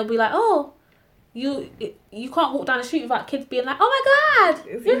out and they'll be like, oh, you can't walk down the street without kids being like, oh my God,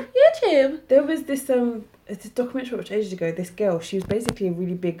 you're YouTube. There was this it's a documentary I watched ages ago. This girl, she was basically a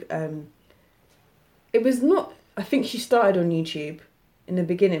really big it was not, I think she started on YouTube in the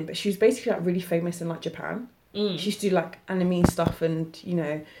beginning, but she was basically like really famous in like Japan. She used to do like anime stuff, and you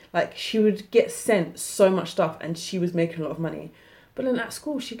know, like she would get sent so much stuff and she was making a lot of money. But then at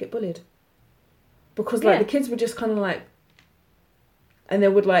school she'd get bullied. Because like the kids were just kind of like, and they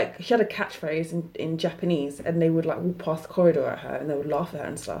would like, she had a catchphrase in Japanese, and they would like walk past the corridor at her and they would laugh at her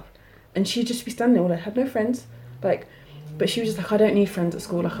and stuff. And she'd just be standing there, like, had no friends. Like, but she was just like, I don't need friends at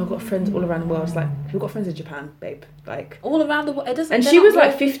school. Like, I've got friends all around the world. It's like, we've got friends in Japan, babe. Like, all around the world. It doesn't. And she was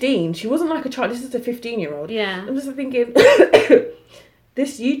like 15. She wasn't like a child. This is a 15-year-old. Yeah. I'm just thinking,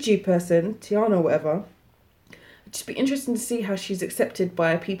 this YouTube person, Tiana or whatever, it'd just be interesting to see how she's accepted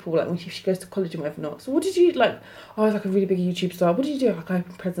by people, like when she goes to college and whatever not. So what did you like? Oh, I was like a really big YouTube star. What did you do? Like, I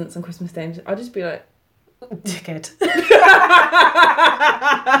opened presents on Christmas Day. And I'd just be like, dickhead.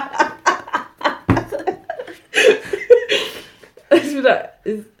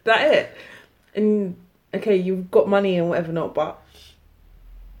 Is that it? And okay, you've got money and whatever not, but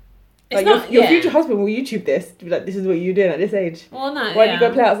like your future husband will YouTube this to be like, this is what you're doing at this age. Well, no. Why do you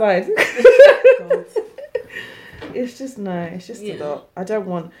go play outside? God. It's just a lot. I don't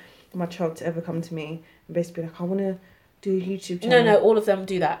want my child to ever come to me and basically be like, I want to do a YouTube channel. No, all of them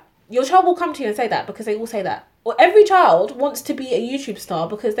do that. Your child will come to you and say that, because they all say that. Well, every child wants to be a YouTube star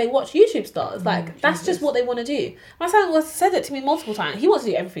because they watch YouTube stars. Like, that's just what they want to do. My son said it to me multiple times. He wants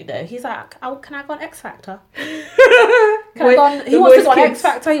to do everything though. He's like, oh, can I go on X Factor? He wants to go on X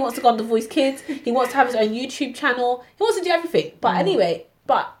Factor. He wants to go on The Voice Kids. He wants to have his own YouTube channel. He wants to do everything. But anyway,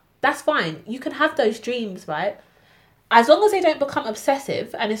 that's fine. You can have those dreams, right? As long as they don't become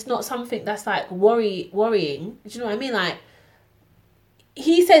obsessive and it's not something that's like worrying. Do you know what I mean? Like,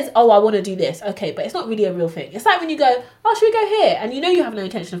 he says, oh, I want to do this. Okay, but it's not really a real thing. It's like when you go, oh, should we go here? And you know you have no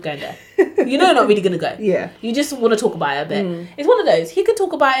intention of going there. You know you're not really going to go. Yeah. You just want to talk about it a bit. It's one of those. He could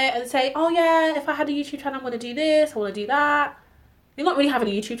talk about it and say, oh, yeah, if I had a YouTube channel, I want to do this. I want to do that. You're not really having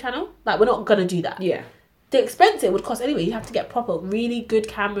a YouTube channel. Like, we're not going to do that. Yeah. The expense it would cost anyway. You have to get proper, really good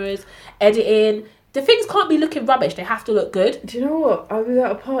cameras, editing. The things can't be looking rubbish. They have to look good. Do you know what? I was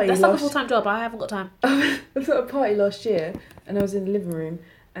at a party. That's like a full-time job. I haven't got time. I was at a party last year, and I was in the living room,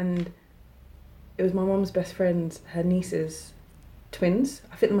 and it was my mum's best friend's, her niece's twins.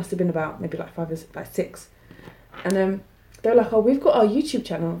 I think there must have been about maybe like 5 or 6, and they were like, "Oh, we've got our YouTube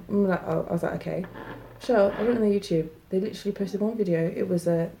channel." And we're like, "Oh," I was like, "Okay." So I went on their YouTube. They literally posted one video. It was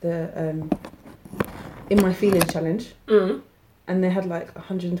the In My Feelings challenge, and they had like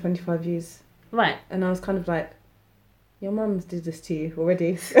 125 views. Right. And I was kind of like, your mum's did this to you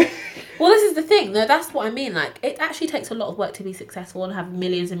already. Well, this is the thing. No, that's what I mean. Like, it actually takes a lot of work to be successful and have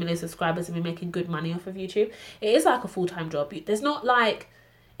millions and millions of subscribers and be making good money off of YouTube. It is like a full-time job. There's not like,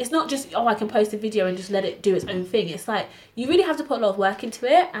 it's not just, oh, I can post a video and just let it do its own thing. It's like, you really have to put a lot of work into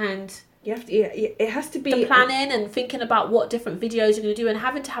it, and you have to, it has to be the planning and thinking about what different videos you're going to do and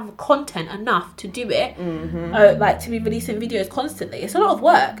having to have content enough to do it, like to be releasing videos constantly. It's a lot of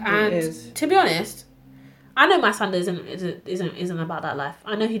work, and to be honest, I know my son isn't about that life.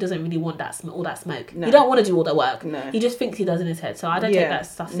 I know he doesn't really want that all that smoke. No. He don't want to do all that work. No. He just thinks he does in his head. So I don't take that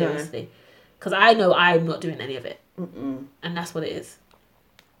stuff seriously, because I know I'm not doing any of it, and that's what it is.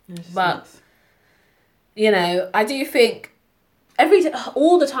 But you know, I do think.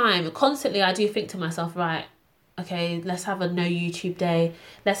 All the time, constantly, I do think to myself, right, okay, let's have a no YouTube day.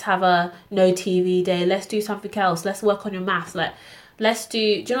 Let's have a no TV day. Let's do something else. Let's work on your maths. Like, let's do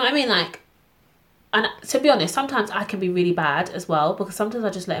you know what I mean? Like, and to be honest, sometimes I can be really bad as well, because sometimes I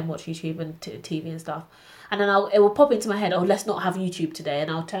just let him watch YouTube and TV and stuff. And then it will pop into my head, oh, let's not have YouTube today.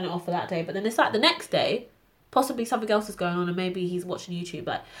 And I'll turn it off for that day. But then it's like the next day, possibly something else is going on and maybe he's watching YouTube.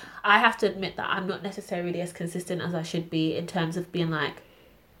 But I have to admit that I'm not necessarily as consistent as I should be in terms of being like,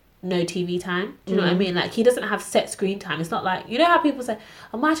 no TV time. Do you know what I mean? Like, he doesn't have set screen time. It's not like, you know how people say,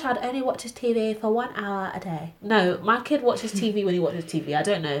 oh, my child only watches TV for 1 hour a day. No, my kid watches TV when he watches TV. I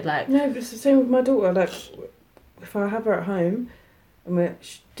don't know, like... No, but it's the same with my daughter. Like, if I have her at home and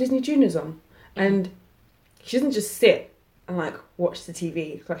Disney Junior's on, and she doesn't just sit and like watch the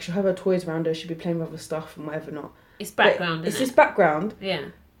TV. Like, she'll have her toys around her, she'll be playing with other stuff and whatever not. It's background, It's just background. Yeah.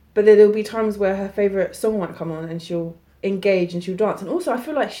 But then there'll be times where her favourite song might come on and she'll engage and she'll dance. And also I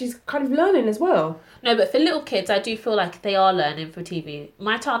feel like she's kind of learning as well. No, but for little kids, I do feel like they are learning for TV.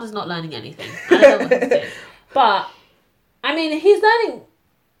 My child is not learning anything. I don't know what he's doing. But, I mean, he's learning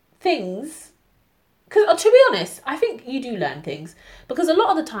things. Because, to be honest, I think you do learn things. Because a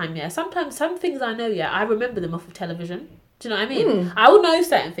lot of the time, sometimes some things I know, I remember them off of television. Do you know what I mean? I will know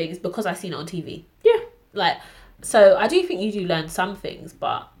certain things because I've seen it on TV. Yeah. Like, so I do think you do learn some things,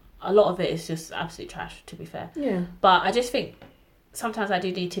 but a lot of it is just absolute trash, to be fair. Yeah. But I just think sometimes I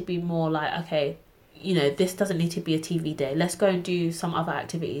do need to be more like, okay, you know, this doesn't need to be a TV day. Let's go and do some other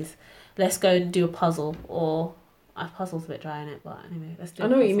activities. Let's go and do a puzzle, or a puzzle's a bit dry in it, but anyway, let's do. I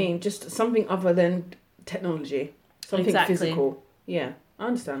know what you mean. Just something other than technology, something physical. Yeah, I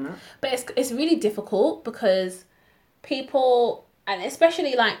understand that. But it's really difficult because people, and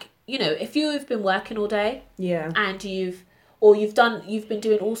especially like, you know, if you've been working all day, and you've been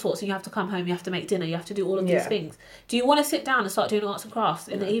doing all sorts, and you have to come home, you have to make dinner, you have to do all of these things. Do you want to sit down and start doing arts and crafts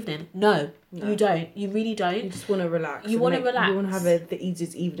in the evening? No, you don't. You really don't. You just want to relax. You want to relax. You want to have the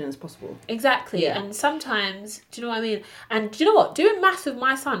easiest evening as possible. Exactly. Yeah. And sometimes, do you know what I mean? And do you know what? Doing maths with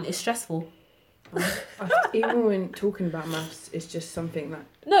my son is stressful. Even when talking about maths, it's just something that...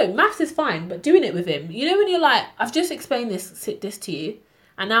 No, maths is fine, but doing it with him, you know when you're like, I've just explained this to you,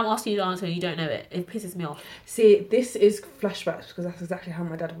 and now I'm asking you to answer and you don't know it. It pisses me off. See, this is flashbacks because that's exactly how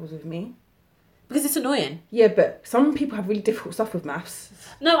my dad was with me. Because it's annoying. Yeah, but some people have really difficult stuff with maths.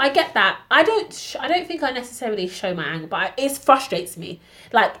 No, I get that. I don't think I necessarily show my anger, but it frustrates me.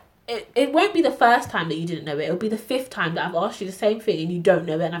 Like, it won't be the first time that you didn't know it. It'll be the 5th time that I've asked you the same thing and you don't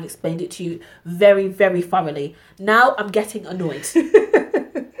know it, and I've explained it to you very, very thoroughly. Now I'm getting annoyed.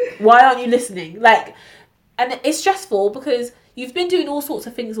 Why aren't you listening? Like, and it's stressful because you've been doing all sorts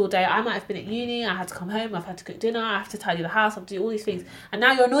of things all day. I might have been at uni, I had to come home, I've had to cook dinner, I have to tidy the house, I have to do all these things. And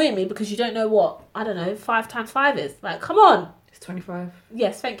now you're annoying me because you don't know what, 5 times 5 is. Like, come on. It's 25.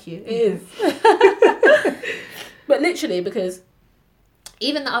 Yes, thank you. It is. But literally, because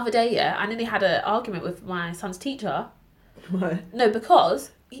even the other day, I nearly had an argument with my son's teacher. Why? No,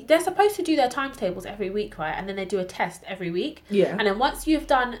 because they're supposed to do their timetables every week, right? And then they do a test every week. Yeah. And then once you've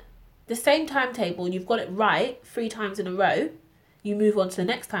done the same timetable and you've got it right 3 times in a row, you move on to the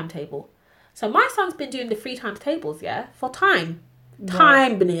next timetable. So my son's been doing the 3 times tables, for time,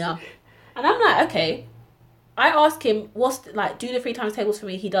 Benia. And I'm like, okay. I ask him, do the 3 times tables for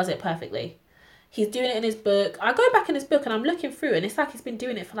me. He does it perfectly. He's doing it in his book. I go back in his book and I'm looking through, and it's like he's been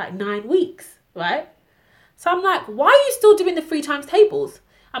doing it for like 9 weeks, right? So I'm like, why are you still doing the 3 times tables?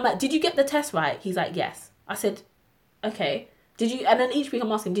 I'm like, did you get the test right? He's like, yes. I said, okay. Did you? And then each week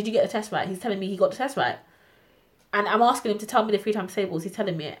I'm asking, did you get the test right? He's telling me he got the test right. And I'm asking him to tell me the 3 times tables. He's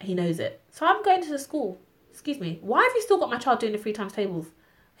telling me it. He knows it. So I'm going to the school. Excuse me. Why have you still got my child doing the 3 times tables?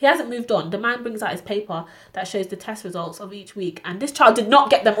 He hasn't moved on. The man brings out his paper that shows the test results of each week. And this child did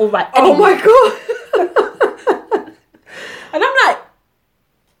not get them all right. Oh my God. And I'm like,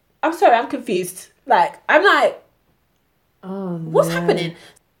 I'm sorry, I'm confused. I'm like, what's happening?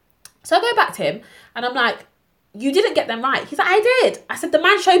 So I go back to him and I'm like, you didn't get them right. He's like, I did. I said, the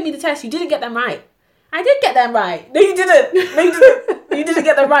man showed me the test. You didn't get them right. I did get them right. No, you didn't. No, you didn't. You didn't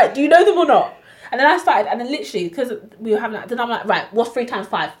get them right. Do you know them or not? And then I started, and then literally, because we were having that, then I'm like, right, what's 3 times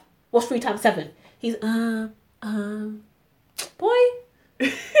 5? What's 3 times 7? He's, boy.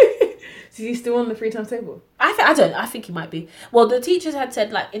 So he's still on the 3 times table? I think he might be. Well, the teachers had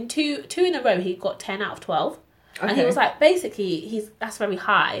said, in two in a row, he got 10 out of 12. Okay. And he was like, basically, that's very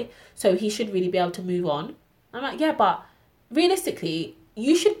high, so he should really be able to move on. I'm like, yeah, but realistically,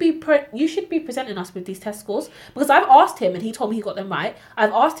 you should be presenting us with these test scores, because I've asked him and he told me he got them right.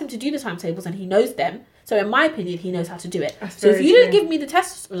 I've asked him to do the timetables and he knows them. So in my opinion, he knows how to do it. So if you didn't give me the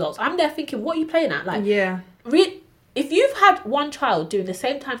test results, I'm there thinking, what are you playing at? If you've had one child doing the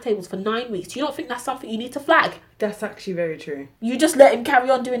same timetables for 9 weeks, do you not think that's something you need to flag? That's actually very true. You just let him carry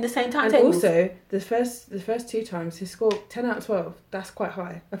on doing the same timetables. And also, the first 2 times he scored 10 out of 12. That's quite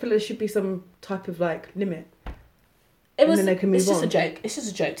high. I feel like there should be some type of limit. It's just a joke. It's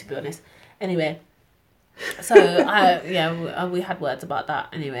just a joke, to be honest. Anyway, so we had words about that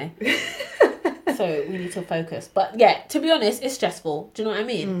anyway. So we need to focus. But yeah, to be honest, it's stressful. Do you know what I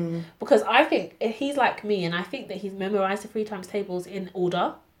mean? Because I think he's like me, and I think that he's memorized the 3 times tables in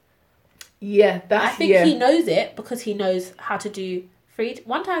order. Yeah, I think he knows it because he knows how to do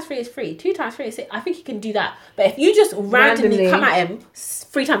 1 times 3 is 3, 2 times 3 is 6. I think he can do that. But if you just randomly come at him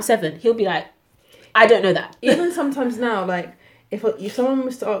 3 times 7, he'll be like, I don't know that. Even sometimes now, if someone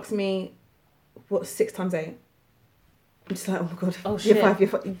was to ask me what's 6 times 8, I'm just like, oh my God. Oh shit. You're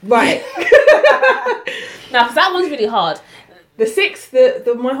 5. Right. No, because that one's really hard. The 6,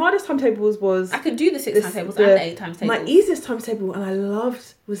 my hardest timetables was... I could do the 6 timetables and the 8 timetables. My easiest timetable, and I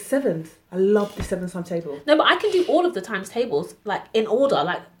loved, was 7s. I loved the 7 timetable. No, but I can do all of the timetables, in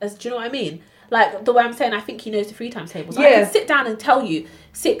order, do you know what I mean? The way I'm saying, I think he knows the 3 timetables. Yeah. I can sit down and tell you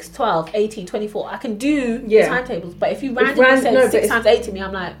 6, 12, 18, 24. I can do the timetables. But if you randomly say 6 times 8 to me,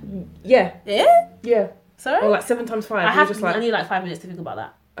 I'm like... Yeah. Yeah? Yeah. Sorry? Or 7 times 5. I need 5 minutes to think about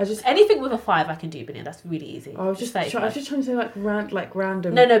that. Anything with a 5 I can do, but that's really easy. I was just trying to say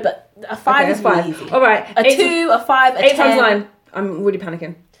random. No, but a 5 is really easy. All right. A 2, a 5, a 10. 8 times 9. I'm already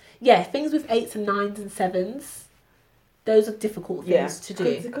panicking. Yeah, things with 8s and 9s and 7s, those are difficult things to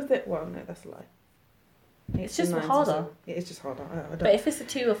do. Because no, that's a lie. It's just harder. Yeah, it's just harder. I don't. But if it's a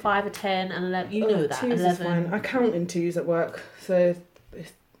 2, a 5, a 10, and 11, you know that. 2s 11. Is fine. I count in 2s at work, so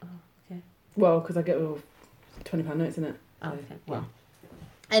it's... okay. Well, because I get little £20 notes in it. So, okay, well.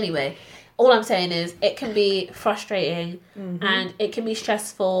 Anyway, all I'm saying is it can be frustrating and it can be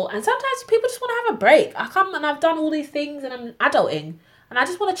stressful, and sometimes people just want to have a break. I come and I've done all these things and I'm adulting and I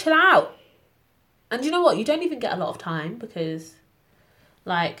just want to chill out. And you know what? You don't even get a lot of time because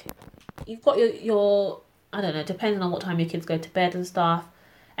you've got your I don't know, depending on what time your kids go to bed and stuff.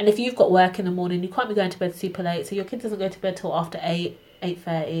 And if you've got work in the morning, you can't be going to bed super late, so your kid doesn't go to bed till after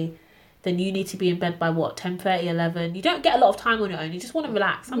 8:30. Then you need to be in bed by 10:30, 11. You don't get a lot of time on your own. You just want to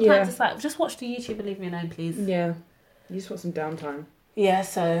relax. Sometimes it's just watch the YouTube and leave me alone, please. Yeah. You just want some downtime. Yeah,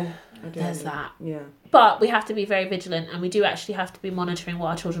 so there's that. Yeah. But we have to be very vigilant, and we do actually have to be monitoring what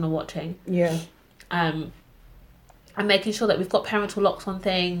our children are watching. Yeah. And making sure that we've got parental locks on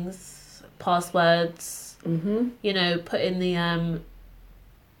things, passwords. Mm-hmm. You know, put in the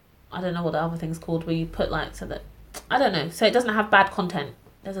I don't know what the other thing's called, where you put so that I don't know, so it doesn't have bad content.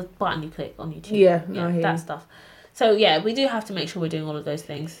 There's a button you click on YouTube. Yeah, that stuff. So yeah, we do have to make sure we're doing all of those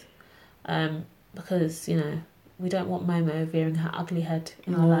things, because we don't want Momo veering her ugly head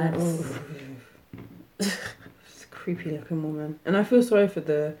in our lives. She's a creepy looking woman, and I feel sorry for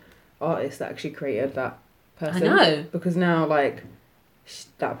the artist that actually created that person. I know, because now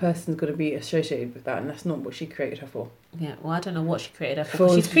that person's going to be associated with that, and that's not what she created her for. Yeah, well, I don't know what she created her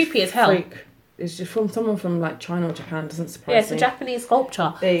for. She's creepy as hell. Freak. It's just from someone from China or Japan. Doesn't surprise me. Yeah, it's a Japanese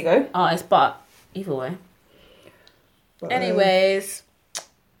sculpture. There you go. Artist, but either way. But, Anyways,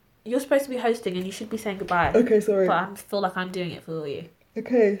 you're supposed to be hosting and you should be saying goodbye. Okay, sorry. But I feel like I'm doing it for you.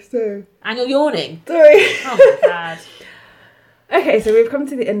 Okay, so... And you're yawning. Sorry. Oh my god. Okay, so we've come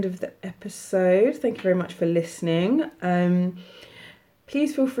to the end of the episode. Thank you very much for listening.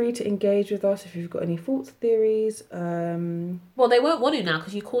 Please feel free to engage with us if you've got any thoughts, theories. Well, they won't want to now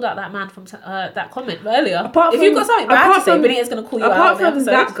because you called out that man from that comment earlier. If you've got something bad to say, Benita's going to call you out. Apart from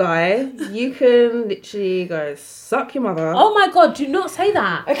that guy, you can literally go suck your mother. Oh my god, do not say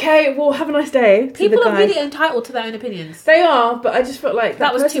that. Okay, well, have a nice day. People are really entitled to their own opinions. They are, but I just felt like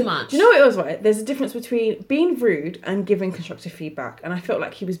that was too much. Do you know what it was, right? There's a difference between being rude and giving constructive feedback. And I felt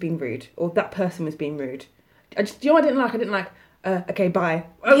like he was being rude, or that person was being rude. Do you know what I didn't like? I didn't like... okay, bye.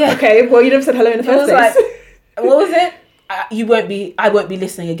 Yeah. Okay, well, you never said hello in the first place. Like, what was it? I won't be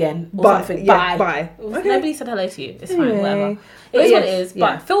listening again. Or something. Yeah, bye. Okay. Nobody said hello to you. It's fine, whatever. But It is what it is.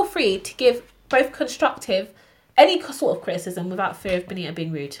 yeah. But feel free to give both constructive, any sort of criticism without fear of Benita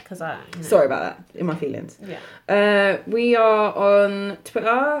being rude. Because Sorry about that. In my feelings. Yeah. We are on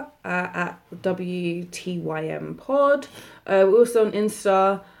Twitter at WTYM Pod. We're also on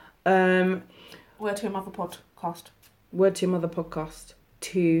Insta. Word to your mother podcast. Word to Your Mother podcast,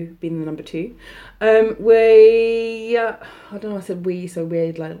 2 being the number 2. We, I don't know, I said we so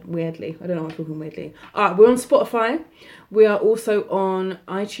weirdly. I don't know why I'm talking weirdly. We're on Spotify. We are also on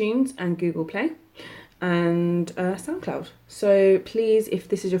iTunes and Google Play and SoundCloud. So please, if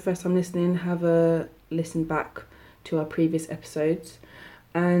this is your first time listening, have a listen back to our previous episodes.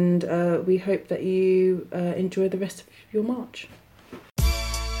 And we hope that you enjoy the rest of your March.